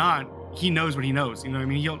believe him or not. He knows what he knows. You know what I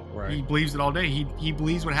mean? He believes it all day. He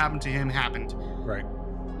believes what happened to him happened. Right.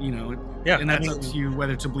 You know. Yeah. And that's up to you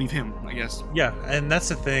whether to believe him, I guess. Yeah, and that's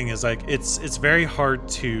the thing is, like, it's very hard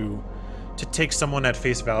to take someone at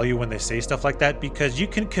face value when they say stuff like that, because you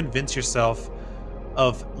can convince yourself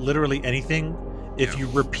of literally anything if you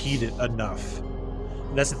repeat it enough.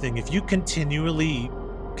 And that's the thing. If you continually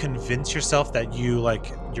convince yourself that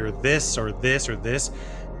you're this or this or this,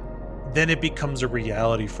 then it becomes a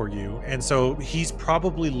reality for you. And so he's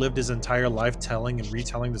probably lived his entire life telling and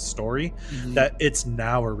retelling the story that it's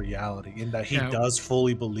now a reality, and that he does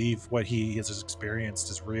fully believe what he has experienced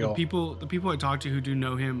is real. The people I talk to who do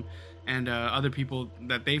know him, and other people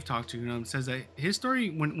that they've talked to, you know, says that his story,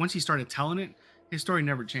 once he started telling it, his story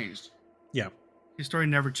never changed. Yeah. His story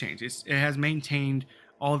never changed. It has maintained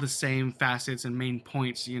all the same facets and main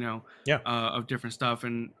points, you know, of different stuff.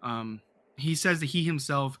 And he says that he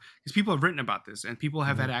himself, because people have written about this, and people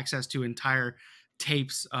have had access to entire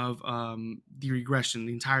tapes of the regression,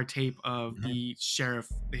 the entire tape of the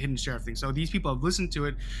hidden sheriff thing. So these people have listened to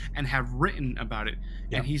it and have written about it.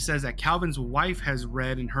 And he says that Calvin's wife has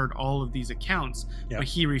read and heard all of these accounts, but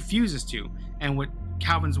he refuses to. And what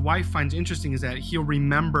Calvin's wife finds interesting is that he'll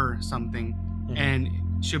remember something and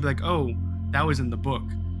she'll be like, oh, that was in the book.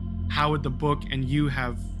 How would the book and you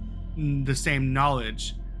have the same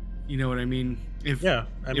knowledge? You know what I mean?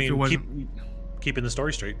 Keeping the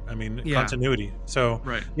story straight. I mean, continuity. So,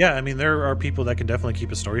 yeah, I mean, there are people that can definitely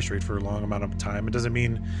keep a story straight for a long amount of time. It doesn't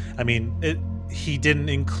mean, he didn't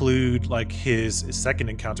include like his second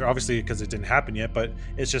encounter, obviously, because it didn't happen yet, but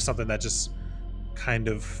it's just something that just kind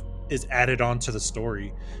of is added on to the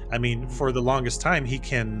story. I mean, for the longest time, he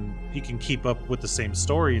can keep up with the same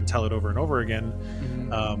story and tell it over and over again,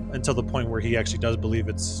 until the point where he actually does believe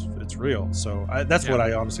it's real. So that's what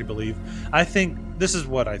I honestly believe. This is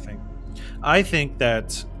what I think. I think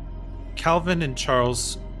that Calvin and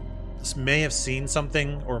Charles may have seen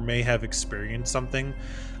something or may have experienced something.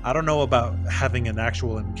 I don't know about having an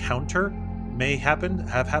actual encounter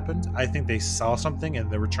have happened. I think they saw something and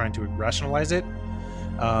they were trying to rationalize it.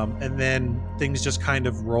 And then things just kind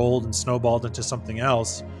of rolled and snowballed into something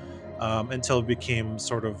else, until it became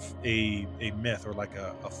sort of a myth or like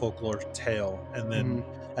a folklore tale. And then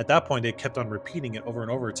at that point, they kept on repeating it over and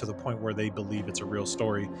over to the point where they believe it's a real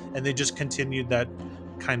story. And they just continued that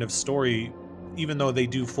kind of story, even though they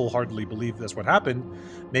do full-heartedly believe that's what happened.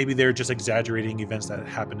 Maybe they're just exaggerating events that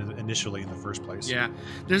happened initially in the first place. Yeah,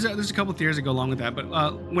 there's a couple theories that go along with that. But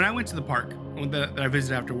when I went to the park that I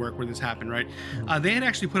visited after work where this happened, right, they had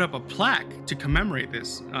actually put up a plaque to commemorate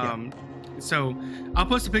this. So I'll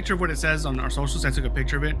post a picture of what it says on our socials. I took a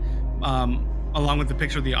picture of it, along with the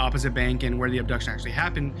picture of the opposite bank and where the abduction actually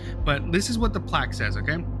happened. But this is what the plaque says,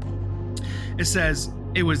 okay? It says,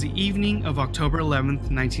 it was the evening of October 11th,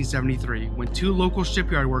 1973, when two local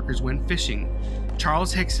shipyard workers went fishing.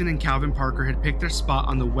 Charles Hickson and Calvin Parker had picked their spot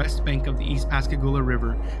on the west bank of the East Pascagoula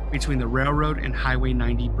River between the railroad and Highway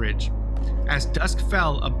 90 bridge. As dusk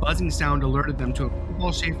fell, a buzzing sound alerted them to a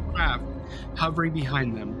football-shaped craft hovering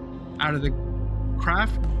behind them. Out of the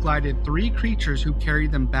craft glided three creatures who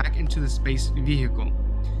carried them back into the space vehicle.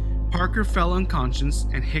 Parker fell unconscious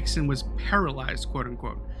and Hickson was paralyzed, quote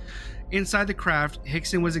unquote. Inside the craft,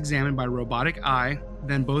 Hickson was examined by robotic eye,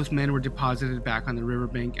 then both men were deposited back on the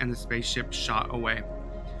riverbank and the spaceship shot away.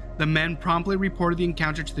 The men promptly reported the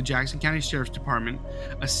encounter to the Jackson County Sheriff's Department.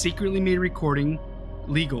 A secretly made recording,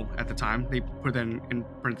 legal at the time, they put that in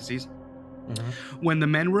parentheses, when the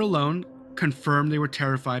men were alone, confirmed they were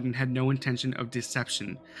terrified and had no intention of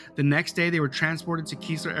deception. The next day, they were transported to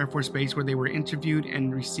Keesler Air Force Base, where they were interviewed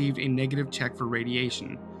and received a negative check for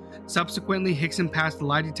radiation. Subsequently, Hickson passed the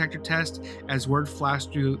lie detector test as word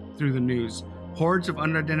flashed through the news. Hordes of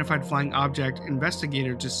unidentified flying object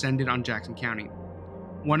investigators descended on Jackson County.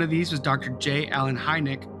 One of these was Dr. J. Allen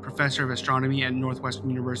Hynek, professor of astronomy at Northwestern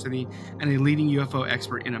University and a leading UFO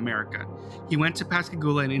expert in America. He went to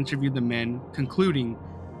Pascagoula and interviewed the men, concluding,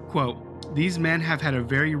 quote, "These men have had a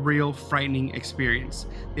very real, frightening experience.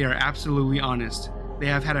 They are absolutely honest. They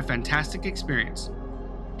have had a fantastic experience."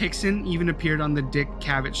 Hickson even appeared on the Dick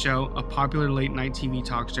Cavett Show, a popular late-night TV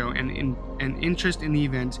talk show, and interest in the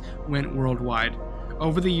event went worldwide.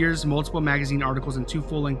 Over the years, multiple magazine articles and 2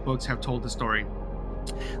 full-length books have told the story.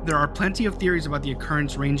 There are plenty of theories about the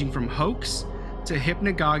occurrence, ranging from hoax to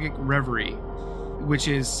hypnagogic reverie, which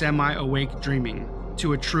is semi-awake dreaming,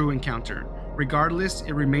 to a true encounter. Regardless,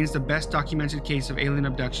 it remains the best documented case of alien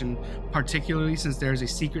abduction, particularly since there is a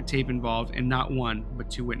secret tape involved and not one, but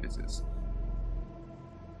 2 witnesses.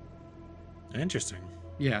 Interesting.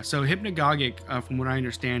 Yeah, so hypnagogic, from what I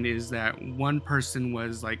understand, is that one person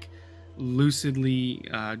was like lucidly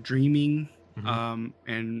dreaming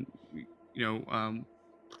and,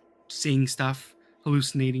 seeing stuff,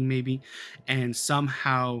 hallucinating maybe, and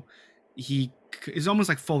somehow he is almost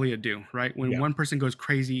like folie à deux, right? When one person goes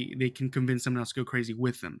crazy, they can convince someone else to go crazy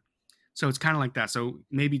with them. So it's kind of like that. So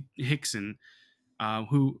maybe Hickson,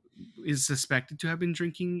 who is suspected to have been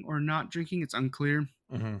drinking or not drinking, it's unclear.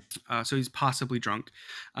 So he's possibly drunk.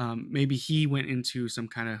 Maybe he went into some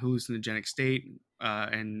kind of hallucinogenic state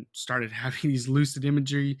and started having these lucid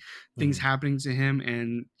imagery things happening to him,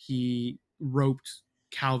 and he roped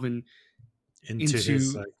Calvin into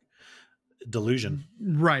his delusion.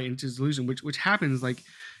 Right, into his delusion, which happens. Like,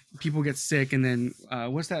 people get sick, and then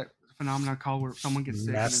what's that phenomenon called where someone gets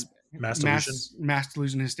sick? Mass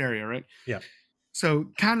delusion hysteria, right? Yeah.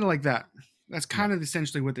 So kind of like that. That's kind of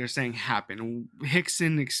essentially what they're saying happened.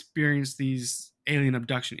 Hickson experienced these alien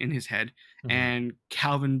abduction in his head, and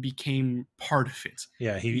Calvin became part of it.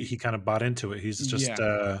 Yeah, he kind of bought into it. He's just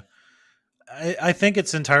I think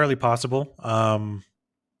it's entirely possible.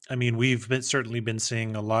 I mean, we've certainly been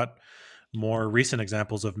seeing a lot more recent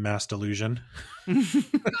examples of mass delusion.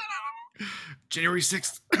 January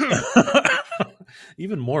 6th.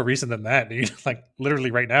 Even more recent than that, dude. Like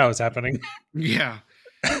literally right now is happening. Yeah.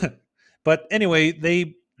 But anyway,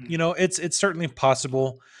 they, it's certainly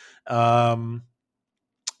possible, that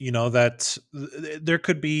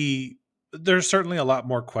there's certainly a lot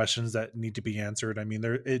more questions that need to be answered. I mean,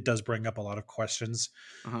 it does bring up a lot of questions,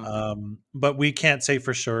 but we can't say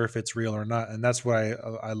for sure if it's real or not. And that's what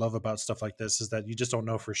I love about stuff like this, is that you just don't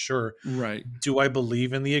know for sure. Right. Do I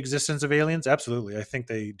believe in the existence of aliens? Absolutely. I think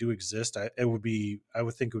they do exist. I would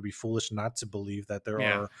think it would be foolish not to believe that there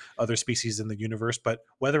are other species in the universe, but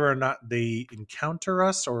whether or not they encounter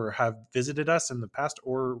us or have visited us in the past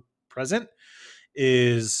or present,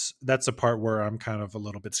 that's a part where I'm kind of a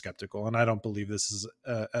little bit skeptical, and I don't believe this is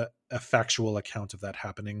a factual account of that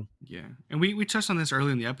happening. Yeah, and we touched on this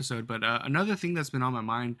early in the episode, but another thing that's been on my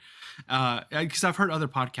mind, because I've heard other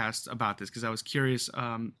podcasts about this, because I was curious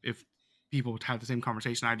if people had the same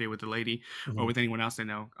conversation I did with the lady or with anyone else they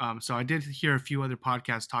know. So I did hear a few other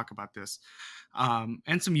podcasts talk about this,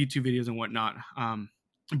 and some YouTube videos and whatnot.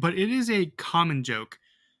 But it is a common joke.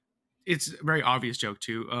 It's a very obvious joke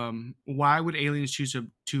too. Why would aliens choose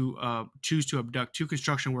to abduct 2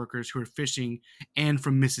 construction workers who are fishing and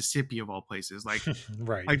from Mississippi of all places? Like,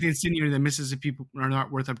 right? Like they insinuate that Mississippi people are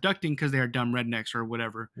not worth abducting because they are dumb rednecks or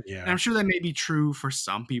whatever. Yeah, and I'm sure that may be true for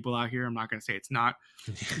some people out here. I'm not going to say it's not,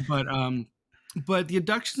 but the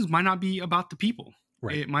abductions might not be about the people.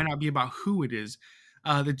 Right. It might not be about who it is.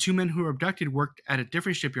 The 2 men who were abducted worked at a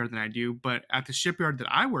different shipyard than I do, but at the shipyard that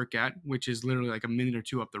I work at, which is literally like a minute or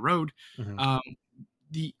 2 up the road,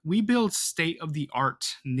 we build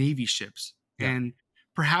state-of-the-art Navy ships. And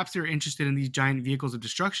perhaps they're interested in these giant vehicles of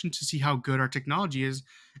destruction to see how good our technology is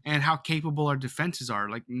and how capable our defenses are.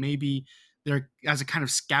 Like, maybe they're as a kind of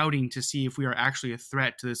scouting to see if we are actually a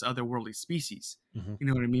threat to this otherworldly species. You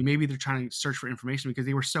know what I mean? Maybe they're trying to search for information because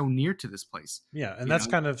they were so near to this place. Yeah, and that's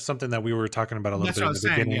kind of something that we were talking about a little bit in the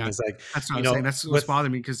beginning. Yeah. Is like, that's what I was saying. That's what's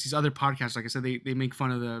bothering me, because these other podcasts, like I said, they make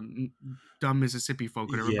fun of the dumb Mississippi folk,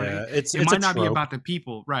 whatever. Yeah, it it's might not trope. be about the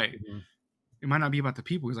people, right? it might not be about the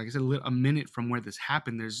people, because like I said, a minute from where this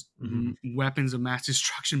happened, there's weapons of mass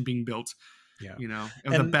destruction being built. Yeah. You know,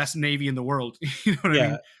 of the best Navy in the world. You know what I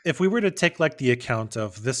mean? If we were to take like the account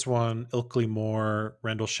of this one, Ilkley Moor,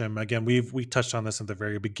 Rendlesham, again, we touched on this at the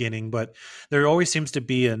very beginning, but there always seems to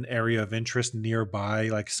be an area of interest nearby,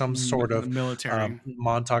 like some sort of military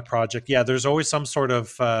Montauk project. Yeah, there's always some sort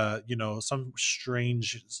of you know, some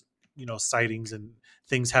strange, you know, sightings and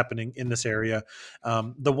things happening in this area.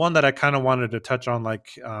 The one that I kind of wanted to touch on, like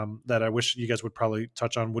that I wish you guys would probably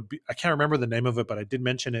touch on, would be, I can't remember the name of it, but I did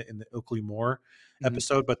mention it in the Ilkley Moor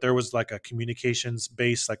episode. But there was like a communications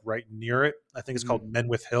base like right near it. I think it's called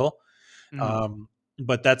Menwith Hill.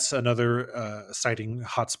 But that's another sighting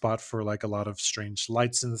hotspot for like a lot of strange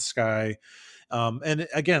lights in the sky. And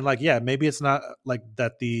again, like, yeah, maybe it's not like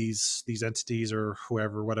that these entities or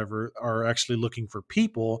whoever, whatever, are actually looking for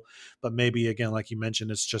people, but maybe, again, like you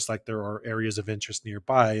mentioned, it's just like there are areas of interest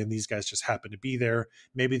nearby and these guys just happen to be there.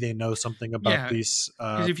 Maybe they know something about these.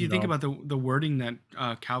 Because if you think about the wording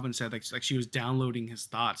that Calvin said, like she was downloading his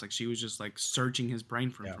thoughts, like she was just like searching his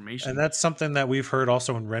brain for information. And that's something that we've heard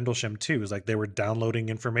also in Rendlesham too, is like they were downloading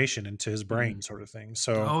information into his brain, sort of thing.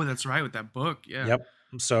 So, that's right, with that book. Yeah. Yep.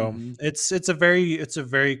 So it's a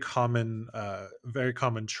very common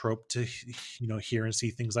trope to, you know, hear and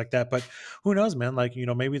see things like that. But who knows, man? Like, you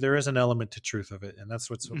know, maybe there is an element to truth of it, and that's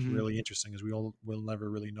what's really interesting, is will never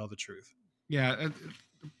really know the truth. Yeah.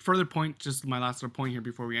 Further point, just my last little point here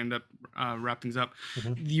before we end up wrap things up.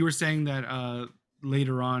 You were saying that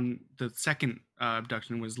later on the second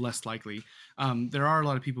abduction was less likely. There are a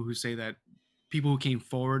lot of people who say that people who came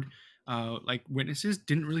forward, like witnesses,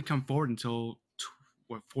 didn't really come forward until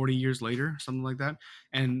 40 years later, something like that.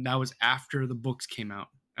 And that was after the books came out.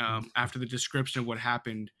 After the description of what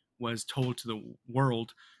happened was told to the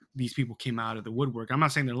world, these people came out of the woodwork. I'm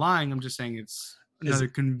not saying they're lying. I'm just saying it's another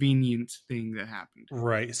convenient thing that happened.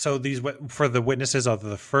 Right. So these, for the witnesses of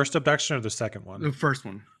the first abduction or the second one? The first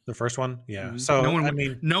one. The first one? Yeah. So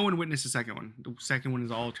no one witnessed the second one. The second one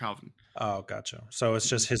is all Calvin. Oh, gotcha. So it's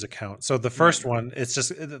just his account. So the first one, it's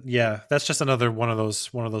just, that's just another one of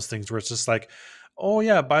those things where it's just like, oh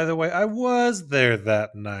yeah, by the way, I was there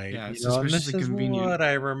that night. Yeah, it's and this is convenient. what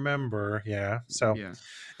I remember. Yeah. So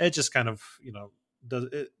it just kind of, you know,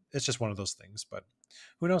 it's just one of those things. But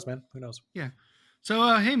who knows, man? Who knows? Yeah.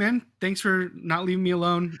 So, hey, man, thanks for not leaving me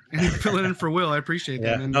alone and filling in for Will. I appreciate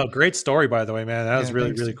that. Man. No, great story, by the way, man. That was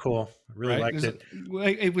really, really cool. I really liked it.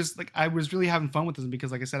 It was like, I was really having fun with this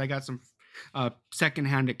because, like I said, I got some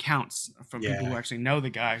secondhand accounts from people who actually know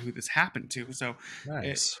the guy who this happened to. So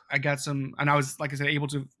nice. I got some, and I was, like I said, able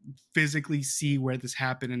to physically see where this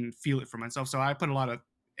happened and feel it for myself. So I put a lot of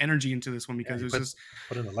energy into this one because it was just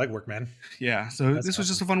put in the legwork, man. Yeah. So this was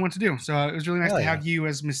just a fun one to do. So it was really nice to have you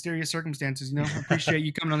as Mysterious Circumstances. You know, I appreciate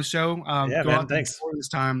you coming on the show. Go out thanks. This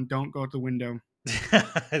time, don't go out the window.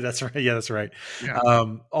 That's right. Yeah, that's right. Yeah.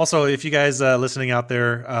 Also, if you guys listening out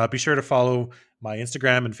there, be sure to follow my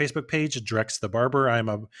Instagram and Facebook page, Drex the Barber.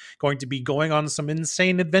 I'm going to be going on some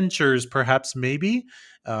insane adventures, perhaps, maybe,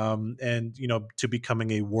 and, you know, to becoming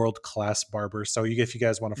a world-class barber. So if you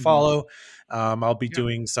guys want to follow, I'll be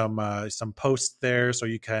doing some posts there, so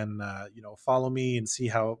you can, you know, follow me and see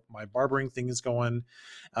how my barbering thing is going.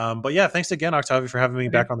 But yeah, thanks again, Octavio, for having me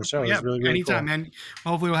back on the show. It was really, really anytime, cool. Man.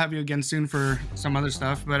 Hopefully we'll have you again soon for some other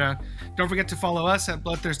stuff. But don't forget to follow us at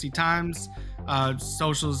Bloodthirsty Times.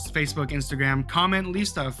 Socials, Facebook, Instagram. Comment, leave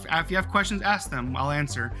stuff. If you have questions, ask them. I'll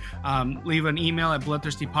answer. Leave an email at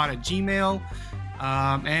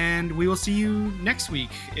bloodthirstypod@gmail.com. And we will see you next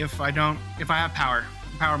week if I have power.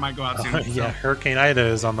 Power might go out soon. Yeah, Hurricane Ida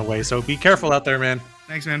is on the way, so be careful out there, man.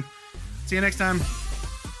 Thanks, man. See you next time.